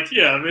baggy. Like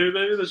yeah, maybe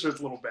the shirt's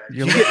a little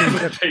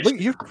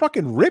baggy. You're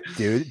fucking ripped,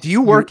 dude. Do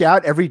you work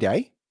out every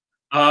day?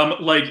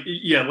 Like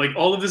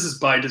all of this is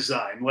by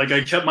design. Like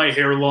I kept my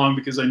hair long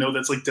because I know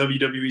that's like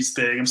WWE's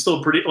thing. I'm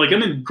still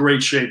I'm in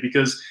great shape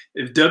because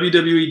if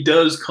WWE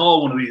does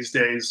call one of these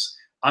days,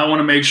 I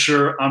want to make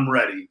sure I'm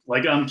ready.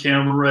 Like I'm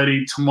camera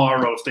ready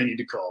tomorrow if they need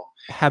to call.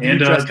 Have you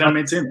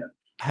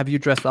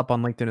dressed up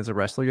on LinkedIn as a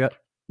wrestler yet?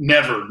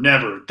 Never.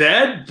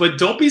 But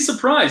don't be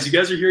surprised. You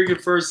guys are hearing it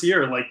first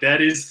here. Like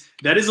that is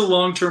a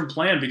long-term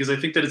plan because I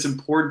think that it's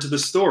important to the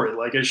story,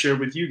 like I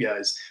shared with you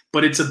guys.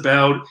 But it's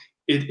about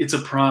it's a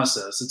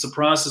process. It's a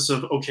process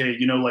of okay,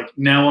 like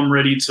now I'm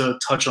ready to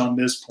touch on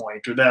this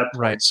point or that point.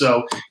 Right.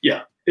 So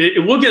yeah.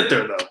 We'll get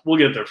there though. We'll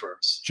get there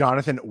first.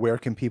 Jonathan, where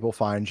can people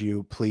find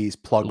you? Please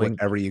plug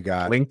whatever you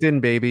got. LinkedIn,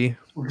 baby.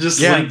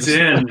 Just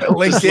LinkedIn.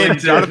 LinkedIn.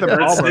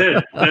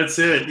 Jonathan That's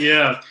it.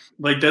 Yeah.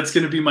 Like that's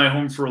going to be my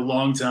home for a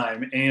long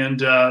time.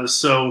 And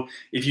so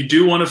if you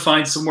do want to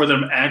find somewhere that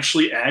I'm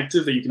actually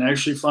active, that you can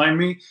actually find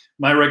me,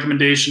 my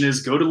recommendation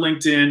is go to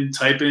LinkedIn,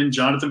 type in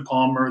Jonathan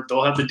Palmer.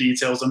 They'll have the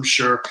details, I'm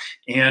sure.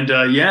 And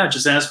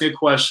just ask me a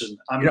question.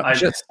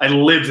 I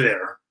live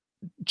there.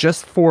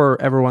 Just for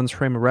everyone's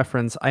frame of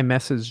reference, I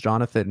messaged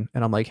Jonathan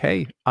and I'm like,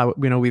 hey,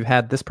 we've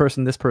had this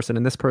person,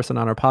 and this person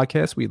on our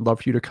podcast. We'd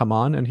love for you to come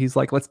on. And he's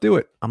like, let's do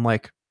it. I'm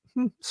like,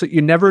 So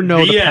you never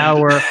know the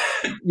power.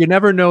 You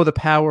never know the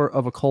power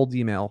of a cold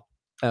email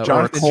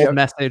or a cold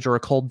message or a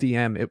cold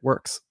DM. It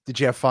works. Did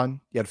you have fun?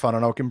 You had fun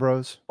on Oaken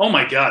Bros? Oh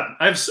my God.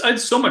 I had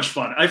so much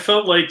fun. I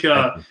felt like,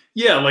 I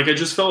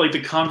just felt like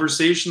the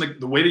conversation,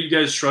 the way that you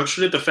guys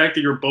structured it, the fact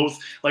that you're both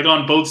like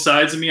on both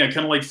sides of me, I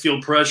kind of like feel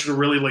pressure to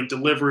really like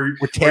deliver.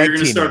 We're tag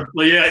teaming. Exactly.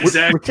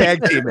 We're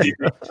tag teaming.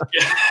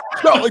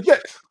 No,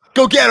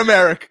 go get him,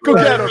 Eric. Go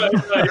get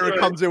him. Eric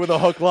comes in with a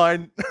hook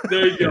line.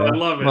 There you go. I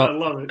love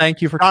it.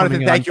 Thank you for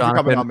coming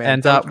on,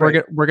 man.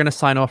 And we're going to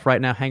sign off right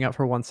now. Hang out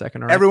for 1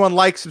 second. All right? Everyone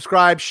like,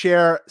 subscribe,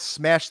 share,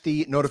 smash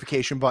the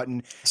notification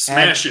button.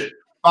 Smash it.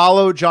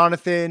 Follow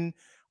Jonathan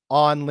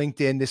on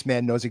LinkedIn. This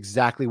man knows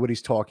exactly what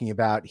he's talking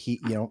about.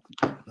 He'll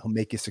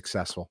make you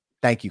successful.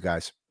 Thank you,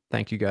 guys.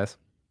 Thank you, guys.